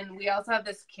 And then we also have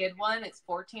this kid one. It's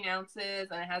 14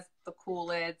 ounces and it has the cool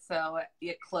lid so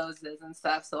it closes and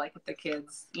stuff. So like if the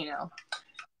kids, you know,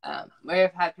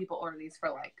 I've had people order these for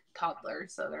like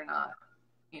toddlers so they're not,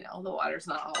 you know, the water's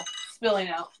not all spilling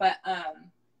out. But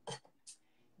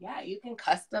yeah, you can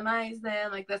customize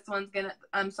them. Like this one's gonna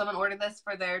someone ordered this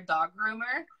for their dog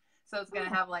groomer. So it's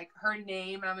gonna have like her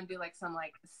name and I'm gonna do like some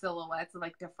like silhouettes of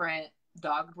like different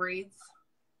dog breeds.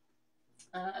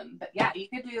 But yeah, you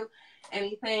could do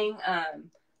anything.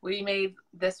 We made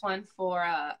this one for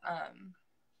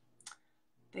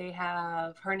they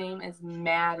have, her name is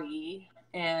Maddie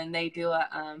and they do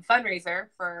a fundraiser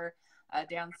for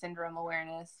Down syndrome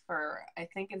awareness for, I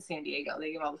think in San Diego.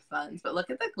 They give all the funds, but look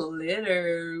at the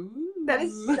glitter. Ooh. That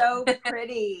is so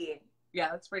pretty. Yeah,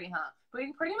 that's pretty hot. But we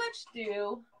can pretty much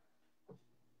do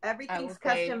everything's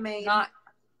custom made.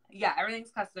 Yeah,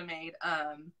 everything's custom made.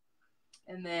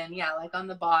 And then yeah, like on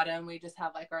the bottom we just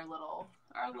have like our little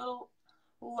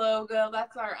logo.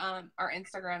 That's our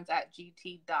Instagram's at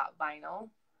gt.vinyl.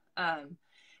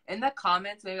 In the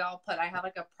comments maybe I'll put, I have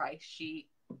like a price sheet.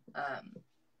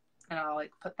 And I'll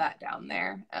like put that down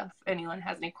there if anyone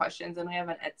has any questions. And we have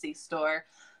an Etsy store.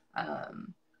 I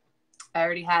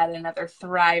already had another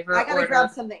Thriver. I gotta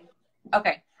grab something.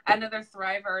 Okay. Another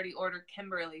Thriver already ordered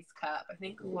Kimberly's cup. I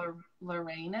think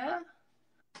Lorena.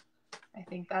 I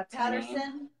think that's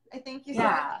Patterson. I think you said.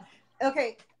 Yeah.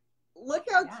 Okay. Look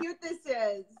how cute this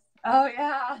is. Oh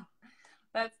yeah.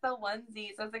 That's the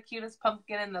onesie. That's the cutest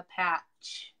pumpkin in the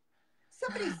patch.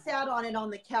 Somebody sat on it on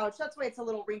the couch. That's why it's a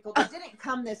little wrinkled. It didn't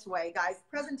come this way, guys.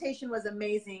 Presentation was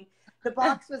amazing. The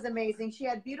box was amazing. She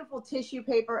had beautiful tissue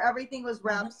paper. Everything was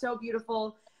wrapped so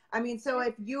beautiful. I mean, so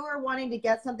if you are wanting to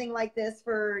get something like this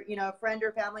for, you know, a friend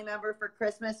or family member for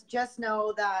Christmas, just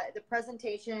know that the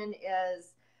presentation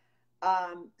is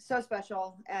so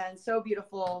special and so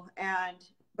beautiful.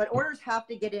 But orders have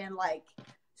to get in like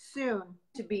soon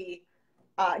to be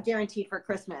guaranteed for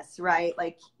Christmas, right?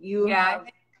 Like you have...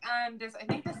 I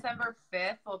think December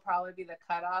 5th will probably be the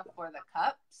cutoff for the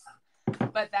cups,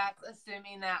 but that's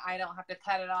assuming that I don't have to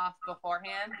cut it off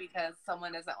beforehand because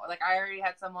someone isn't, like I already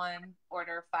had someone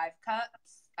order 5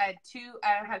 cups. I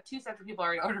had two sets of people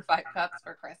already order 5 cups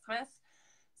for Christmas.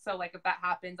 So like if that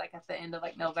happens like at the end of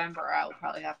like November, I will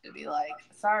probably have to be like,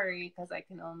 sorry, because I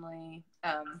can only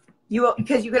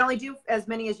because you can only do as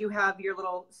many as you have your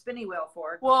little spinning wheel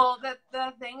for. Well,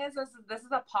 the thing is this is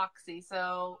epoxy,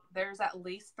 so there's at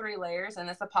least 3 layers, and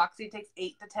this epoxy takes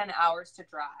 8 to 10 hours to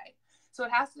dry. So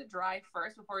it has to dry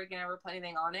first before you can ever put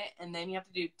anything on it, and then you have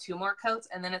to do 2 more coats,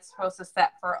 and then it's supposed to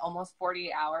set for almost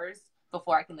 48 hours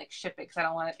before I can like ship it because I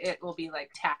don't want it. It will be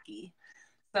like tacky.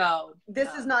 So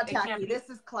this is not tacky. This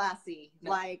is classy.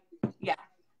 No. Like, yeah.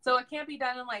 So it can't be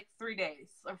done in like 3 days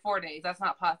or 4 days. That's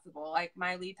not possible. Like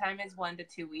my lead time is 1 to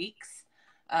 2 weeks.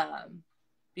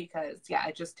 Because yeah,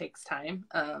 it just takes time.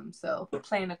 So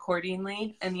plan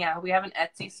accordingly. And yeah, we have an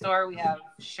Etsy store. We have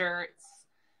shirts,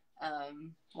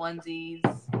 onesies,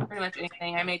 pretty much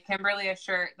anything. I made Kimberly a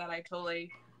shirt that I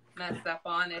totally messed up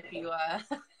on if you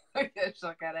just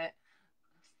look at it.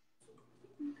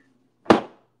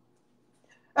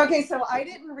 Okay, so I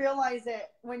didn't realize it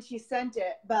when she sent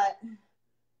it, but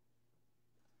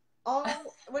what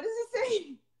does it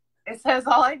say? It says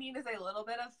all I need is a little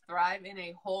bit of Thrive in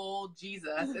a whole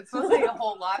Jesus. It's supposed to be a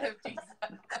whole lot of Jesus.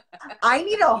 I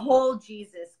need a whole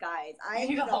Jesus, guys. I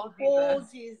need a whole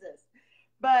Jesus.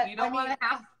 But you don't want to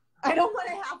have. I don't want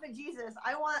a half a Jesus.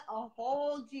 I want a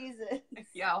whole Jesus.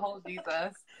 Yeah, a whole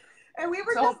Jesus. And we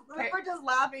were just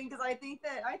laughing because I think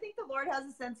the Lord has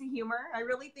a sense of humor. I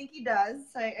really think He does.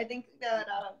 I think that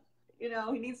He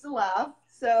needs to laugh.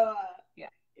 So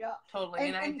yeah,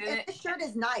 totally. And the shirt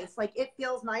is nice. Like it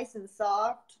feels nice and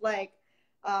soft. Like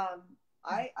I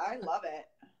love it.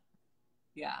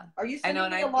 Yeah. Are you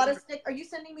sending me a lot of sticker? Are you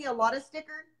sending me a lot of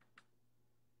sticker?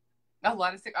 A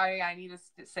lot of sticker. I need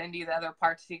to send you the other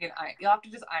parts so you can iron. You'll have to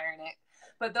just iron it.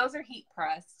 But those are heat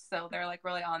pressed, so they're like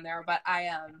really on there. But I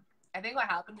think what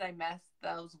happened is I messed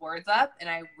those words up and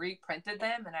I reprinted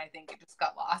them and I think it just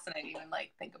got lost and I didn't even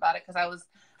like think about it because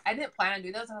I didn't plan on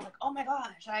doing those. I was like, oh my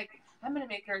gosh, I'm going to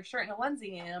make her a shirt and a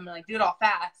onesie, and I'm going to like do it all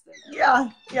fast. And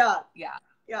then, yeah.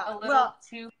 A little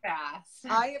too fast.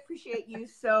 I appreciate you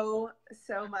so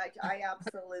much. I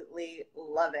absolutely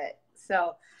love it.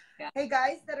 So, hey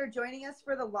guys that are joining us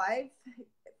for the live,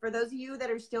 for those of you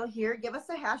that are still here, give us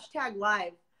a hashtag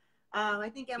live. I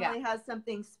think Emily has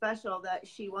something special that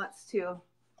she wants to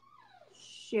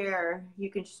share. You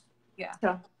can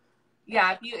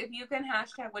if you can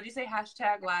hashtag, what'd you say,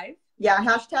 hashtag live? Yeah,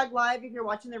 hashtag live. If you're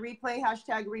watching the replay,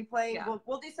 hashtag replay. Yeah.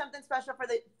 We'll do something special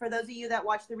for those of you that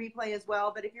watch the replay as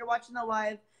well. But if you're watching the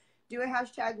live, do a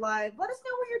hashtag live. Let us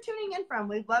know where you're tuning in from.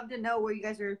 We'd love to know where you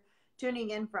guys are tuning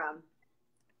in from.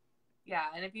 Yeah,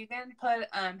 and if you can put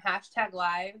hashtag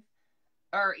live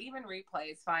or even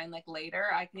replay is fine. Like later,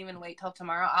 I can even wait till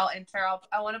tomorrow. I'll put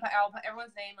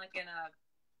everyone's name like in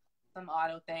some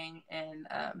auto thing and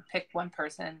pick one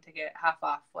person to get half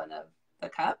off one of the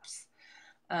cups.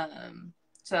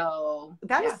 So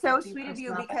that is so sweet of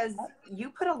you, because you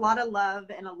put a lot of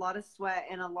love and a lot of sweat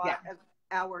and a lot of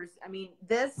hours. I mean,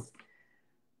 it's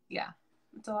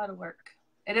a lot of work.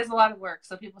 It is a lot of work.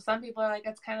 So some people are like,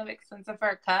 it's kind of expensive for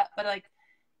a cup, but like,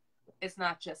 it's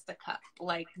not just a cup.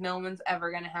 Like, no one's ever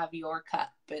going to have your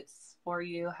cup. It's for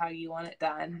you, how you want it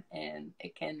done. And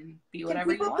it can be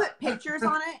whatever you want. Can people put pictures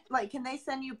on it? Like, can they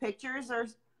send you pictures or?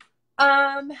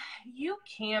 You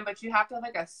can, but you have to have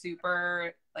like a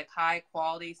super like high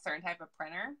quality certain type of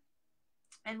printer.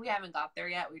 And we haven't got there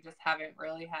yet. We just haven't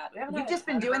really had. You've just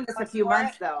been doing this a few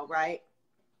months though, right?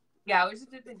 Yeah, we've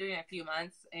just been doing it a few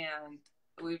months, and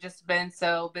we've just been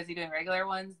so busy doing regular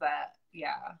ones that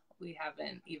we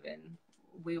haven't even.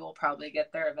 We will probably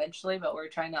get there eventually, but we're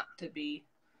trying not to be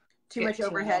too much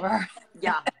overhead.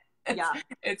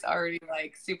 It's already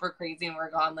like super crazy, and we're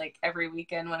gone like every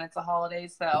weekend when it's a holiday.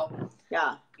 So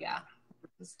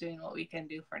just doing what we can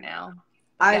do for now.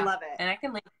 I love it.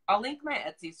 And I'll link my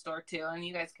Etsy store too, and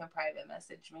you guys can private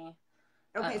message me.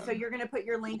 Okay, so you're gonna put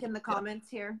your link in the comments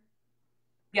here.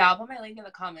 Yeah, I'll put my link in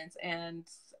the comments, and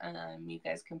you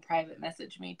guys can private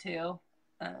message me too.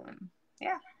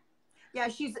 Yeah,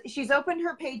 she's opened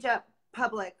her page up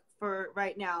public for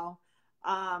right now.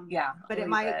 But it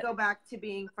might go back to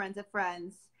being friends of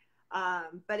friends.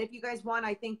 But if you guys want,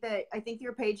 I think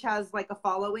your page has like a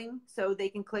following, so they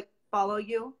can click follow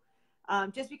you.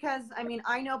 Just because, I mean,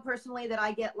 I know personally that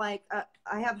I get like,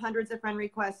 I have hundreds of friend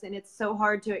requests, and it's so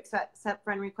hard to accept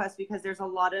friend requests because there's a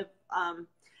lot of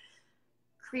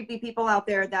creepy people out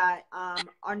there that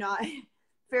are not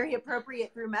very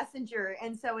appropriate through Messenger.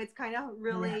 And so it's kind of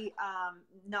really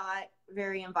not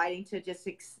very inviting to just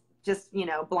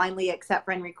blindly accept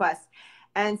friend requests.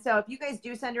 And so if you guys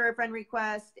do send her a friend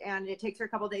request and it takes her a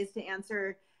couple days to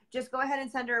answer, just go ahead and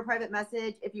send her a private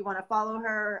message. If you want to follow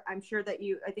her, I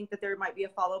think that there might be a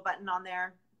follow button on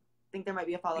there. I think there might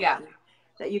be a follow button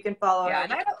that you can follow her.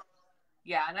 And I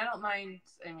don't mind.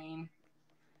 I mean,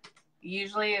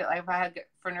 usually like if I had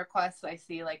friend requests, I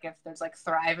see like if there's like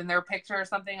Thrive in their picture or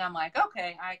something, I'm like,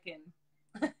 okay, I can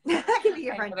I can be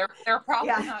your friend. They're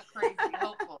probably not crazy,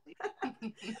 hopefully.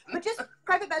 But just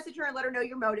private message her and let her know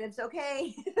your motives,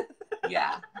 okay?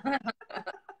 Yeah.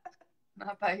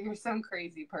 Not that you're some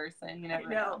crazy person. You never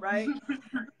know, right?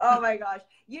 Oh my gosh.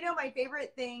 My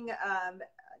favorite thing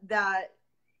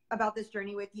about this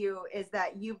journey with you is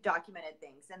that you've documented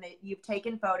things, and that you've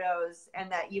taken photos,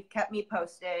 and that you've kept me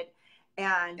posted.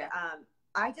 And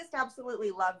I just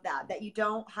absolutely love that you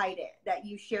don't hide it, that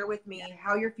you share with me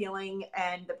how you're feeling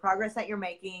and the progress that you're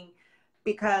making,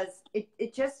 because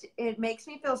it makes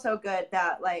me feel so good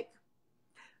that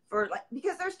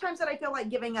because there's times that I feel like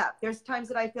giving up. There's times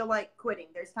that I feel like quitting.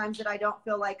 There's times that I don't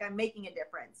feel like I'm making a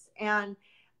difference. And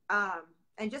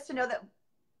just to know that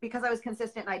because I was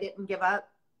consistent and I didn't give up,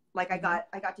 like I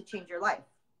got to change your life.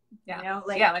 Yeah.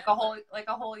 Like a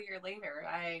whole year later,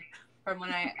 from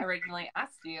when I originally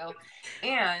asked you,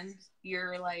 and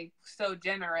you're like so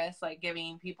generous, like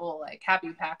giving people like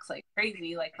happy packs like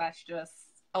crazy. Like that's just,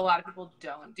 a lot of people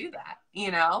don't do that,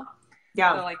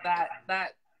 Yeah. So like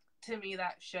that to me,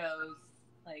 that shows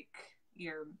like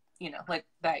you're, like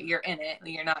that you're in it.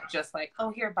 You're not just like,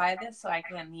 oh, here, buy this so I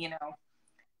can, a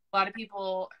lot of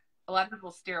people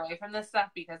steer away from this stuff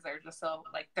because they're just so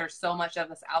like, there's so much of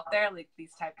this out there, like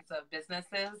these types of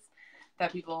businesses,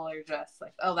 that people are just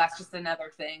like, oh, that's just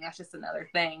another thing. That's just another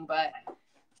thing. But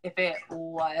if it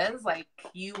was like,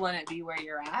 you wouldn't be where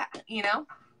you're at, you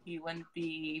wouldn't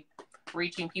be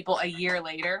reaching people a year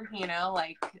later,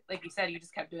 like you said, you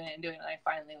just kept doing it and doing it. And I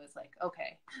finally was like,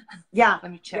 okay, let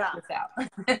me check this out.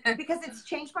 Because it's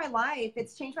changed my life.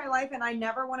 And I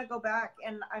never want to go back.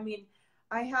 And I mean,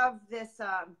 I have this,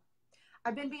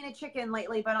 I've been being a chicken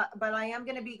lately, but I am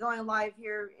going to be going live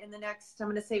here in the next, I'm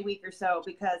going to say week or so,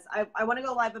 because I want to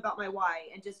go live about my why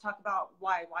and just talk about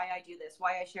why I do this,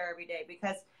 why I share every day,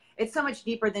 because it's so much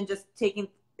deeper than just taking,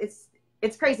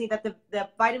 it's crazy that the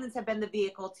vitamins have been the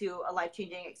vehicle to a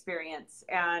life-changing experience.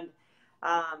 And,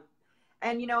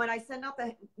 you know, and I send out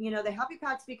the, you know, the happy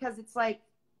packs because it's like,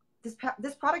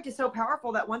 this product is so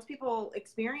powerful that once people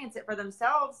experience it for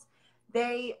themselves,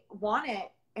 they want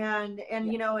it. And,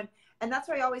 you know, and that's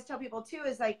why I always tell people too,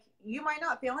 is like, you might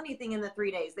not feel anything in the 3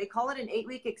 days. They call it an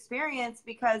 8-week experience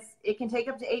because it can take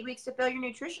up to 8 weeks to fill your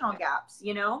nutritional gaps,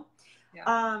 you know?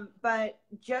 Yeah. But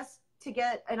just to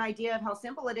get an idea of how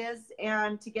simple it is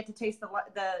and to get to taste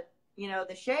the you know,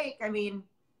 the shake, I mean,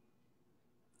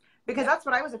 because that's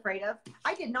what I was afraid of.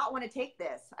 I did not want to take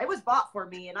this. It was bought for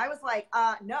me. And I was like,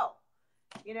 no,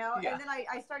 you know, and then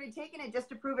I started taking it just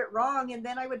to prove it wrong. And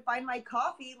then I would find my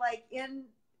coffee like in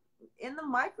the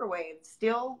microwave,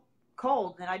 still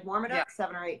cold. And I'd warm it up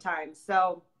 7 or 8 times.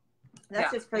 So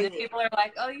that's just crazy. And people are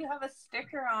like, oh, you have a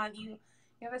sticker on you.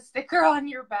 You have a sticker on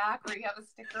your back, or you have a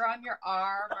sticker on your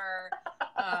arm, or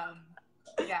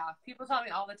people tell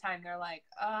me all the time, they're like,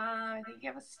 I think you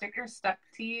have a sticker stuck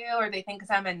to you, or they think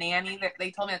because I'm a nanny, that they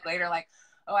told me like later, like,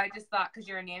 oh, I just thought because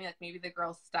you're a nanny, like maybe the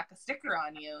girl stuck a sticker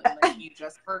on you and like you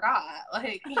just forgot,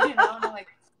 like, you know. And I'm like,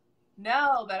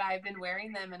 no, but I've been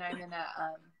wearing them, and I'm in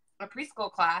a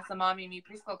preschool class, a mommy and me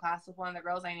preschool class with one of the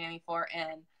girls I nanny for,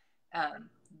 and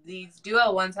these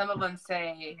duo ones, some of them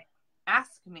say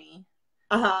ask me,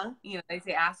 you know, they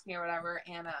say ask me or whatever,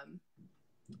 and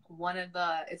one of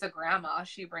it's a grandma,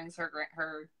 she brings her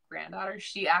granddaughter,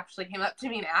 she actually came up to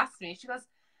me and asked me, she goes,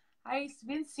 I've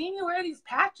been seeing you wear these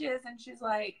patches, and she's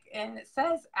like, and it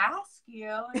says ask you,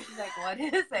 and she's like, what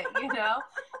is it, you know?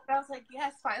 And I was like,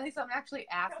 yes, finally someone actually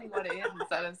asked me what it is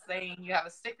instead of saying you have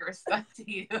a sticker stuck to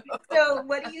you. So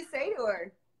what do you say to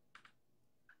her?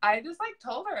 I just like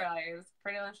told her, I was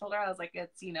pretty much told her, I was like,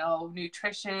 it's, you know,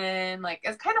 nutrition, like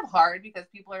it's kind of hard because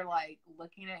people are like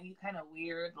looking at you kind of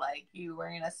weird, like you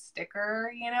wearing a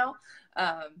sticker, you know?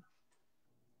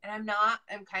 And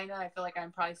I feel like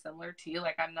I'm probably similar to you.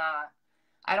 Like I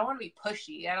don't want to be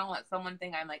pushy. I don't want someone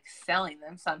think I'm like selling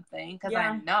them something, because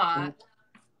I'm not.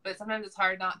 But sometimes it's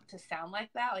hard not to sound like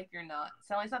that, like you're not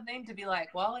selling something, to be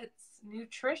like, well, it's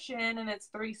nutrition and it's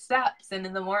 3 steps. And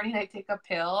in the morning I take a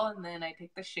pill, and then I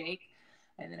take the shake,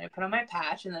 and then I put on my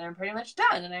patch, and then I'm pretty much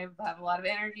done. And I have a lot of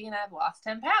energy, and I've lost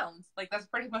 10 pounds. Like that's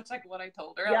pretty much like what I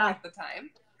told her at the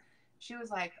time. She was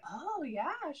like, oh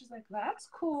yeah. She's like, that's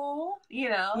cool.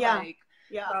 You know, like,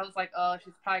 so I was like, oh,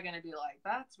 she's probably going to be like,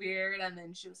 that's weird. And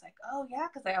then she was like, oh yeah,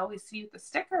 because I always see you with the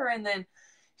sticker. And then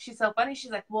she's so funny.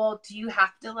 She's like, well, do you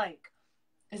have to like,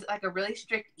 is it like a really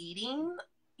strict eating,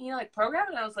 you know, like program?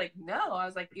 And I was like, no. I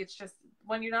was like, it's just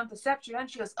when you're done with the steps, you're done.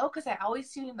 She goes, oh, because I always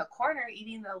see you in the corner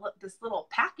eating this little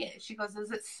packet. She goes,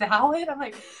 is it salad? I'm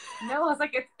like, no. I was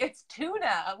like, it's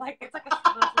tuna. Like it's like those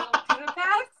little tuna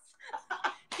packs.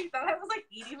 She thought I was like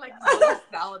eating like little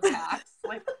salad packs,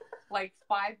 like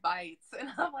 5 bites, and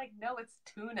I'm like, no, it's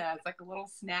tuna. It's like a little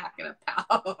snack in a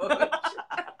pouch.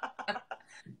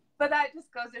 But that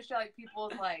just goes to show like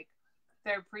people's like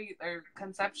their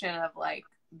conception of like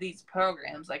these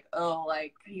programs, like, oh,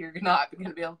 like you're not going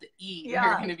to be able to eat.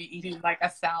 You're going to be eating like a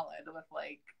salad with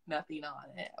like nothing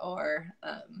on it, or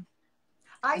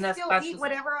I still eat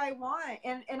whatever I want,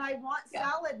 and I want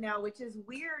salad now, which is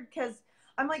weird because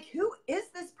I'm like, who is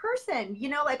this person? You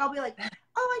know, like I'll be like,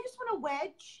 oh, I just want a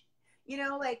wedge. You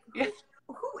know, like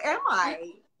who am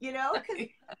I? You know, because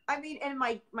I mean, and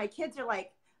my kids are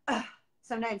like, ugh.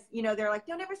 Sometimes, you know, they're like,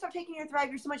 don't ever stop taking your Thrive.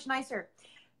 You're so much nicer.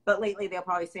 But lately they'll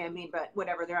probably say I'm mean, but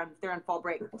whatever. They're on fall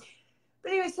break. But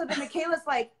anyway, so then Michaela's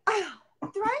like, oh,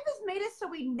 Thrive has made us so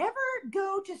we never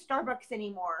go to Starbucks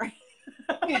anymore.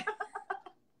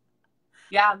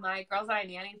 Yeah, my girls that I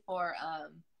nanny for,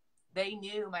 they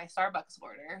knew my Starbucks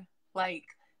order. Like,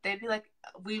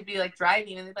 we'd be like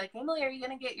driving, and they'd be like, Emily, are you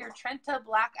going to get your Trenta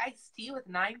black iced tea with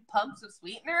 9 pumps of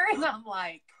sweetener? And I'm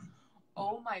like,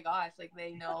 oh my gosh, like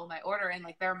they know my order. And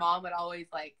like their mom would always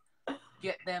like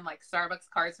get them like Starbucks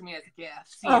cards for me as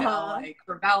gifts, you know, like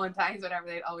for Valentine's, whatever.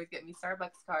 They'd always get me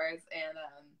Starbucks cards. And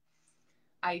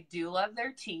I do love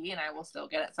their tea, and I will still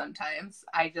get it sometimes.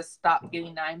 I just stopped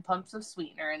getting 9 pumps of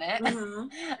sweetener in it.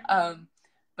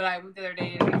 But I went the other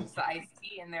day to get just the iced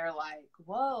tea, and they're like,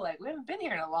 whoa, like we haven't been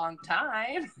here in a long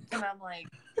time. And I'm like,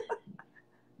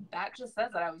 that just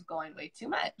says that I was going way too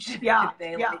much.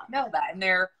 They like know that, and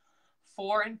they're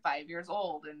 4 and 5 years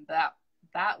old, and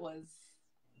that was,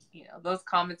 you know, those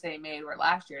comments they made were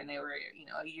last year, and they were, you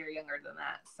know, a year younger than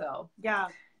that. So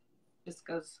just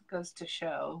goes to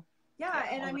show.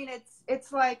 And I mean,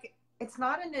 it's like, it's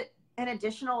not an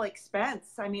additional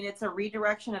expense. I mean, it's a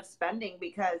redirection of spending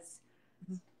because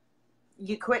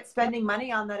you quit spending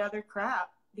money on that other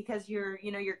crap because your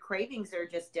cravings are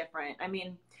just different. I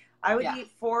mean, I would eat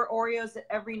 4 Oreos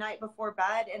every night before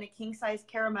bed and a king size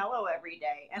caramello every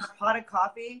day and a pot of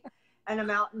coffee and a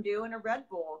Mountain Dew and a Red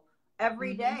Bull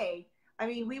every day. I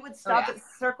mean, we would stop at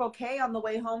Circle K on the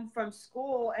way home from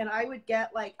school and I would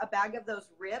get like a bag of those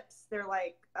Rips. They're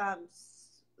like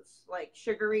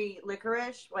sugary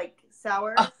licorice, like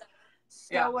sour.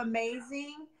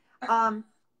 Amazing.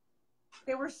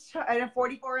 They were and a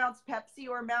 44-ounce Pepsi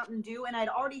or Mountain Dew, and I'd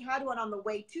already had one on the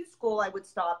way to school. I would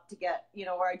stop to get,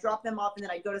 or I drop them off, and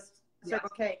then I'd go to Circle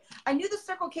K. I knew the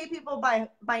Circle K people by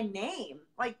name,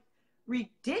 like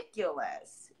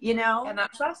ridiculous, And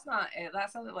that's not it.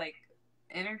 That's not like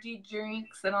energy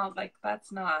drinks and all. Like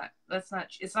that's not.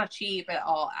 It's not cheap. It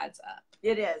all adds up.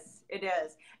 It is.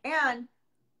 And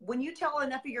when you tell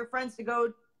enough of your friends to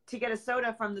go to get a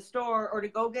soda from the store or to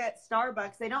go get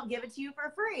Starbucks, they don't give it to you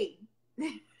for free. No.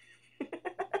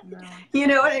 You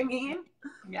know what I mean?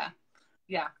 Yeah.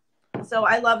 So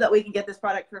I love that we can get this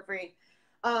product for free.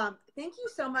 Thank you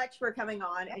so much for coming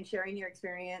on and sharing your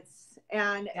experience.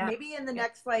 And maybe in the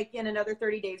next, like in another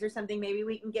 30 days or something, maybe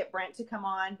we can get Brent to come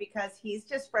on because he's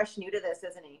just fresh new to this,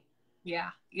 isn't he? Yeah.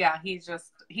 He's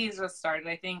just started.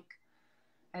 I think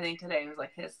today was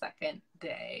like his second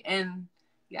day. And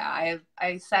yeah,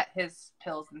 I set his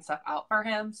pills and stuff out for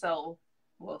him. So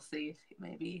we'll see if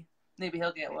maybe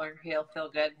he'll get where he'll feel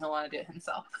good and he'll want to do it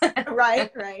himself.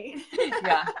 Right.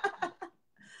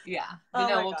 Yeah.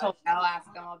 But I'll ask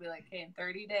him. I'll be like, hey, in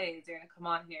 30 days, you're going to come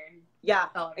on here. And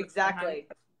exactly.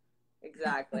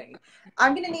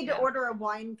 I'm going to need to order a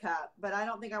wine cup, but I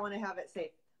don't think I want to have it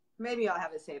safe. Maybe I'll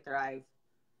have it Safe Thrive.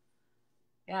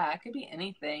 Yeah, it could be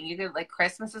anything. You could, like,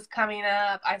 Christmas is coming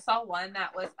up. I saw one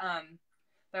that was,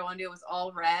 that one day it was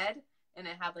all red, and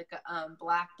it had, like, a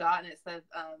black dot, and it said,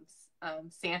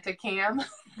 Santa cam,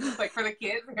 like for the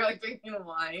kids. You're like drinking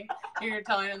wine. You're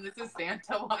telling them this is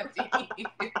Santa watching you.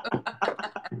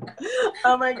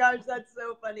 Oh my gosh, that's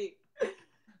so funny.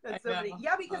 That's so funny.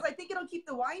 Yeah, because I think it'll keep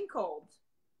the wine cold.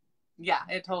 Yeah,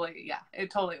 it totally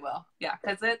will. Yeah,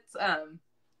 because it's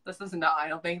this is not. I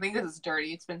don't think this is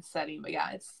dirty. It's been setting, but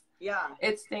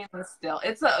it's stainless steel.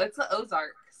 It's a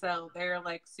Ozark, so they're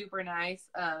like super nice.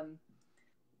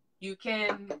 You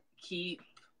can keep.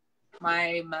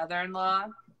 My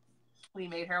mother-in-law, we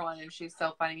made her one, and she's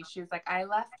so funny. She was like, I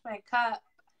left my cup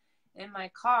in my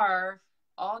car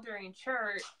all during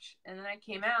church, and then I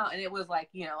came out, and it was like,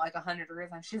 like 100 degrees,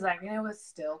 and she's like, and it was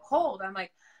still cold. I'm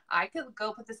like, I could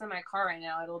go put this in my car right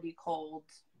now. It'll be cold.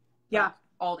 Yeah.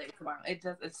 All day tomorrow. It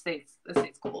stays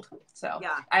cold. So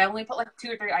I only put like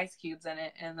 2 or 3 ice cubes in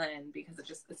it, and then because it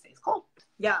stays cold.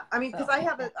 Yeah. I mean, because I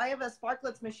have a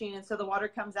Sparklets machine, and so the water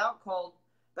comes out cold.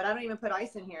 But I don't even put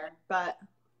ice in here. But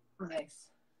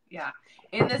nice, yeah.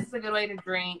 And this is a good way to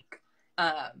drink.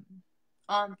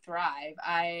 On Thrive,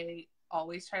 I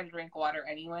always try to drink water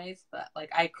anyways, but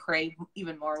like I crave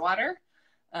even more water.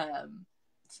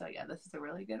 So yeah, this is a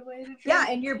really good way to drink. Yeah,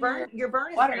 and your burn is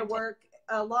going to work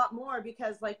a lot more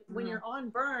because like when you're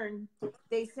on burn,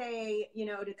 they say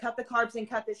to cut the carbs and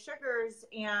cut the sugars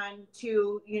and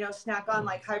to snack on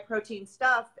like high protein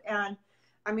stuff. And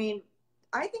I mean,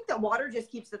 I think that water just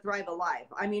keeps the Thrive alive.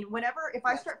 I mean, if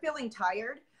I start feeling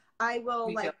tired, I will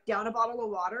down a bottle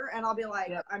of water and I'll be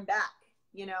like, I'm back,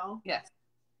 Yes.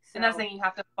 So. And that's the thing, you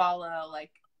have to follow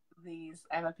like these.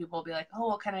 I've had people be like, oh,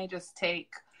 well, can I just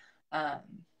take,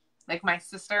 like my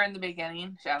sister in the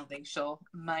beginning, I don't think she'll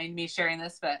mind me sharing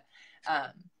this, but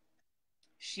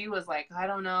she was like, I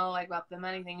don't know, like about the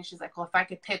money thing. She's like, well, if I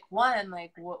could pick one,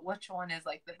 like which one is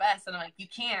like the best? And I'm like, you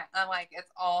can't. I'm like,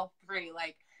 it's all 3.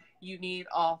 Like, you need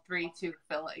all 3 to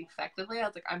fill it effectively. I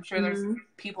was like, I'm sure there's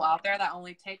people out there that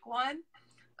only take one.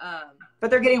 But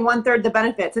they're getting 1/3 the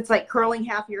benefits. It's like curling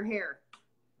half your hair.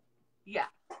 Yeah.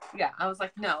 I was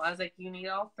like, no. I was like, you need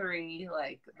all 3.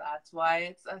 Like, that's why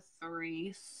it's a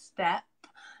 3-step,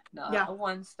 not a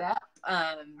 1-step.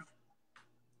 But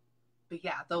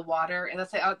yeah, the water, and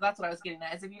that's what I was getting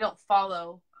at, is if you don't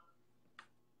follow,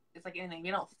 it's like anything, if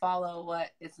you don't follow what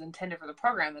is intended for the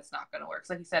program, it's not going to work.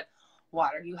 So like you said,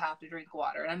 water, you have to drink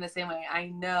water. And I'm the same way. I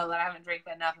know that I haven't drank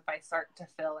enough if I start to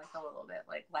feel like a little bit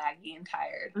like laggy and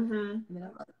tired. And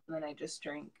then I just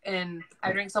drink. And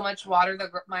I drink so much water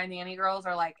that my nanny girls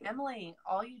are like, Emily,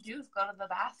 all you do is go to the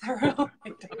bathroom.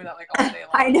 They tell me that like all day long.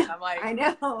 I know. I'm like, I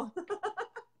know.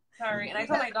 Sorry. And I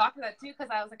told my doctor that too, because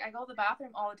I was like, I go to the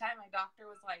bathroom all the time. My doctor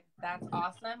was like, that's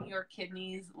awesome. Your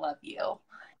kidneys love you.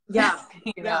 Yeah.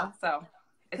 you know, so.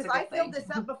 It's a because I good filled thing.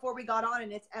 this up before we got on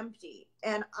and it's empty.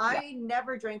 And I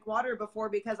never drank water before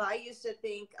because I used to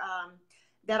think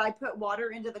that I put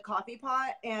water into the coffee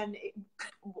pot and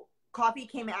coffee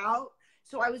came out.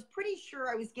 So I was pretty sure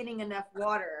I was getting enough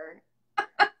water.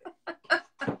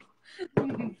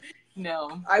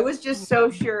 No. I was just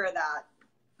so sure of that.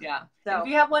 Yeah. So If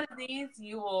you have one of these,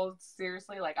 you will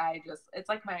seriously, like, it's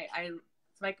like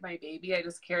my baby. I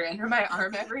just carry it under my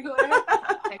arm everywhere.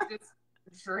 I just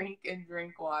drink and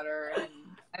drink water, and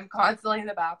I'm constantly in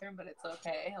the bathroom, but it's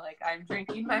okay. Like, I'm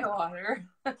drinking my water.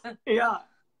 yeah.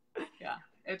 Yeah.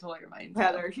 It totally reminds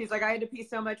Heather, me. she's like, I had to pee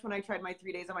so much when I tried my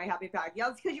 3 days of my happy pack. Yeah,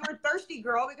 it's because you were thirsty,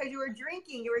 girl, because you were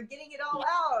drinking. You were getting it all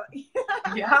out.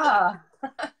 Yeah.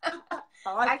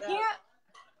 Awesome.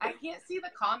 I can't see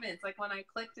the comments. Like, when I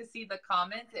click to see the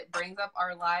comments, it brings up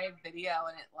our live video,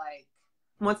 and it, like,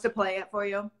 wants to play it for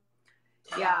you.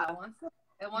 Yeah.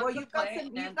 It wants to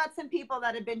you've got some people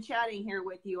that have been chatting here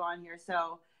with you on here.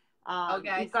 So, okay,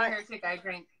 I see her tick. I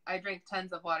drank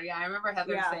tons of water. Yeah, I remember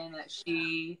Heather saying that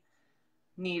she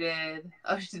needed.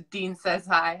 Oh, Dean says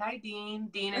hi. Hi, Dean.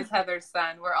 Dean is Heather's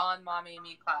son. We're on Mommy and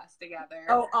Me class together.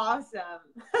 Oh, awesome.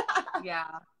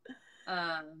 Yeah.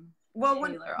 Well,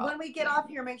 when we get off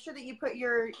here, make sure that you put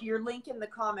your link in the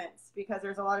comments because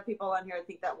there's a lot of people on here I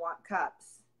think that want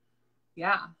cups.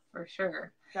 Yeah, for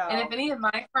sure. So. And if any of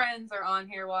my friends are on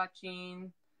here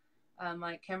watching,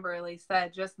 like Kimberly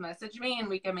said, just message me and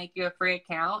we can make you a free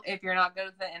account. If you're not good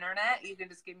at the internet, you can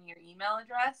just give me your email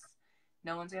address.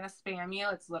 No one's going to spam you.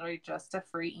 It's literally just a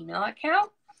free email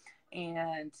account.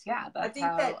 And yeah, that's I think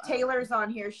that Taylor's on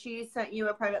here. She sent you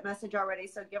a private message already,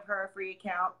 so give her a free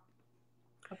account.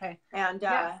 Okay. And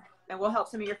and we'll help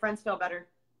some of your friends feel better.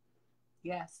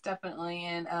 Yes, definitely.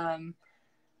 And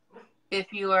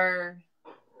if you are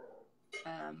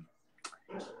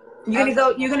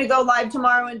you're gonna go live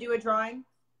tomorrow and do a drawing?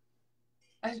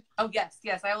 Oh yes,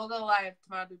 I will go live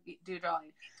tomorrow to do a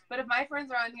drawing. But if my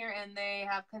friends are on here and they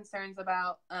have concerns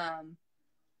about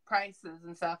prices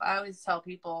and stuff, I always tell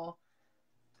people,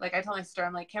 like I tell my sister,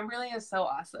 I'm like, Kimberly is so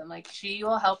awesome. Like, she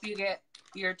will help you get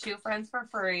your 2 friends for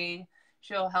free.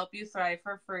 She'll help you thrive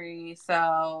for free.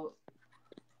 So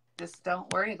just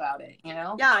don't worry about it, you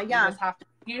know? Yeah.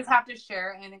 You just have to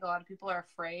share. And I think a lot of people are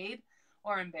afraid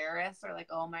or embarrassed or like,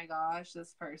 oh my gosh,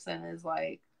 this person is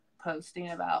like posting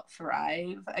about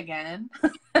Thrive again.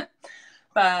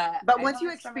 But once you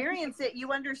experience it,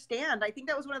 you understand. I think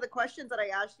that was one of the questions that I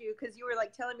asked you because you were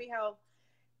like telling me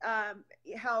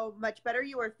how much better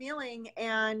you were feeling,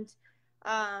 and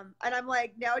I'm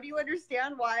like, now do you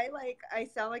understand why like I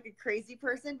sound like a crazy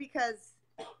person? Because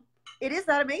it is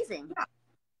that amazing.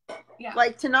 Yeah.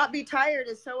 Like, to not be tired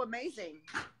is so amazing.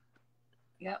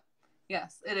 Yep.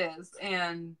 Yes, it is.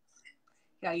 And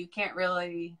yeah, you can't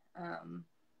really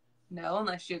know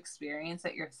unless you experience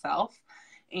it yourself.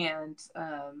 And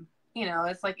you know,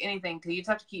 it's like anything too. You just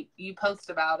have to you post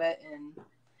about it, and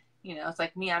you know, it's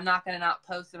like me, I'm not going to not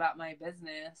post about my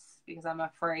business because I'm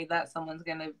afraid that someone's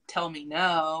going to tell me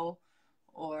no,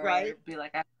 or be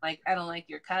like, I don't like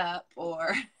your cup,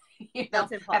 or you know,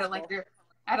 that's impossible.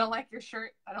 I don't like your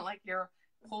shirt. I don't like your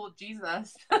whole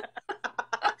Jesus.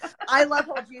 I love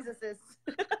whole Jesuses.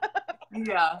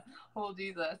 Yeah, whole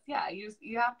Jesus. Yeah,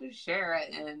 you have to share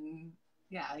it, and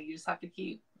yeah, you just have to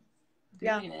keep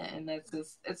doing it, and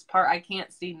it's part. I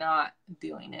can't see not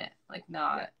doing it, like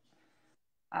not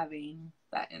having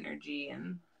that energy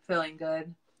and feeling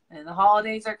good. And the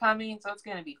holidays are coming, so it's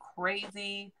going to be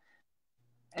crazy.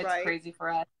 It's crazy for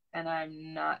us, and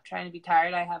I'm not trying to be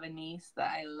tired. I have a niece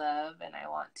that I love, and I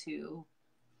want to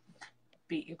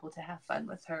be able to have fun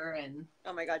with her. And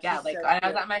oh my god, yeah, like so I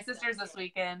was at my sister's this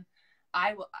weekend.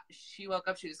 She woke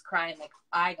up, she was crying. Like,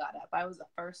 I got up, I was the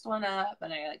first one up,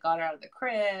 and I like got her out of the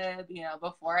crib, you know,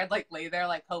 before I'd like lay there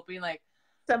like hoping like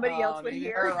somebody else would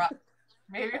hear.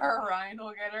 Maybe her Ryan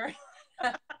will get her.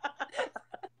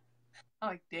 I'm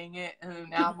like, dang it. And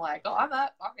now I'm like, oh, I'm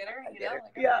up, I'll get her, you know?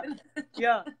 Like,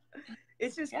 yeah.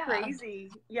 It's just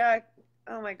crazy. Yeah.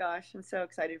 Oh my gosh, I'm so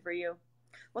excited for you.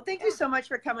 Well, thank you so much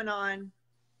for coming on.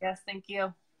 Yes, thank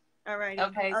you. All right.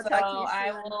 Okay, so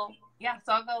I will. Yeah,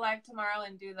 so I'll go live tomorrow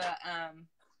and do the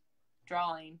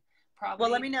drawing. Probably.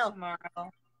 Well, let me know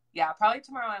tomorrow. Yeah, probably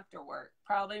tomorrow after work.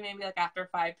 Probably maybe like after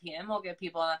 5 p.m. We'll give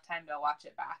people enough time to watch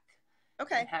it back.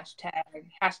 Okay. And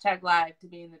hashtag live to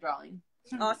be in the drawing.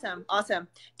 Awesome.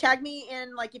 Tag me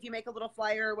in, like if you make a little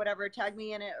flyer or whatever. Tag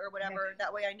me in it or whatever. Okay.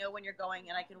 That way I know when you're going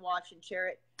and I can watch and share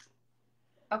it.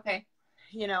 Okay.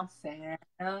 You know.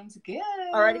 Sounds good.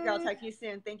 Alrighty, girl. Talk to you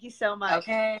soon. Thank you so much.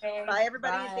 Okay. Bye,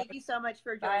 everybody. Bye. Thank you so much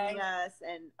for joining us.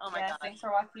 And oh my god. Thanks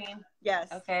for watching. Yes.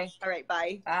 Okay. All right.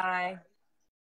 Bye. Bye.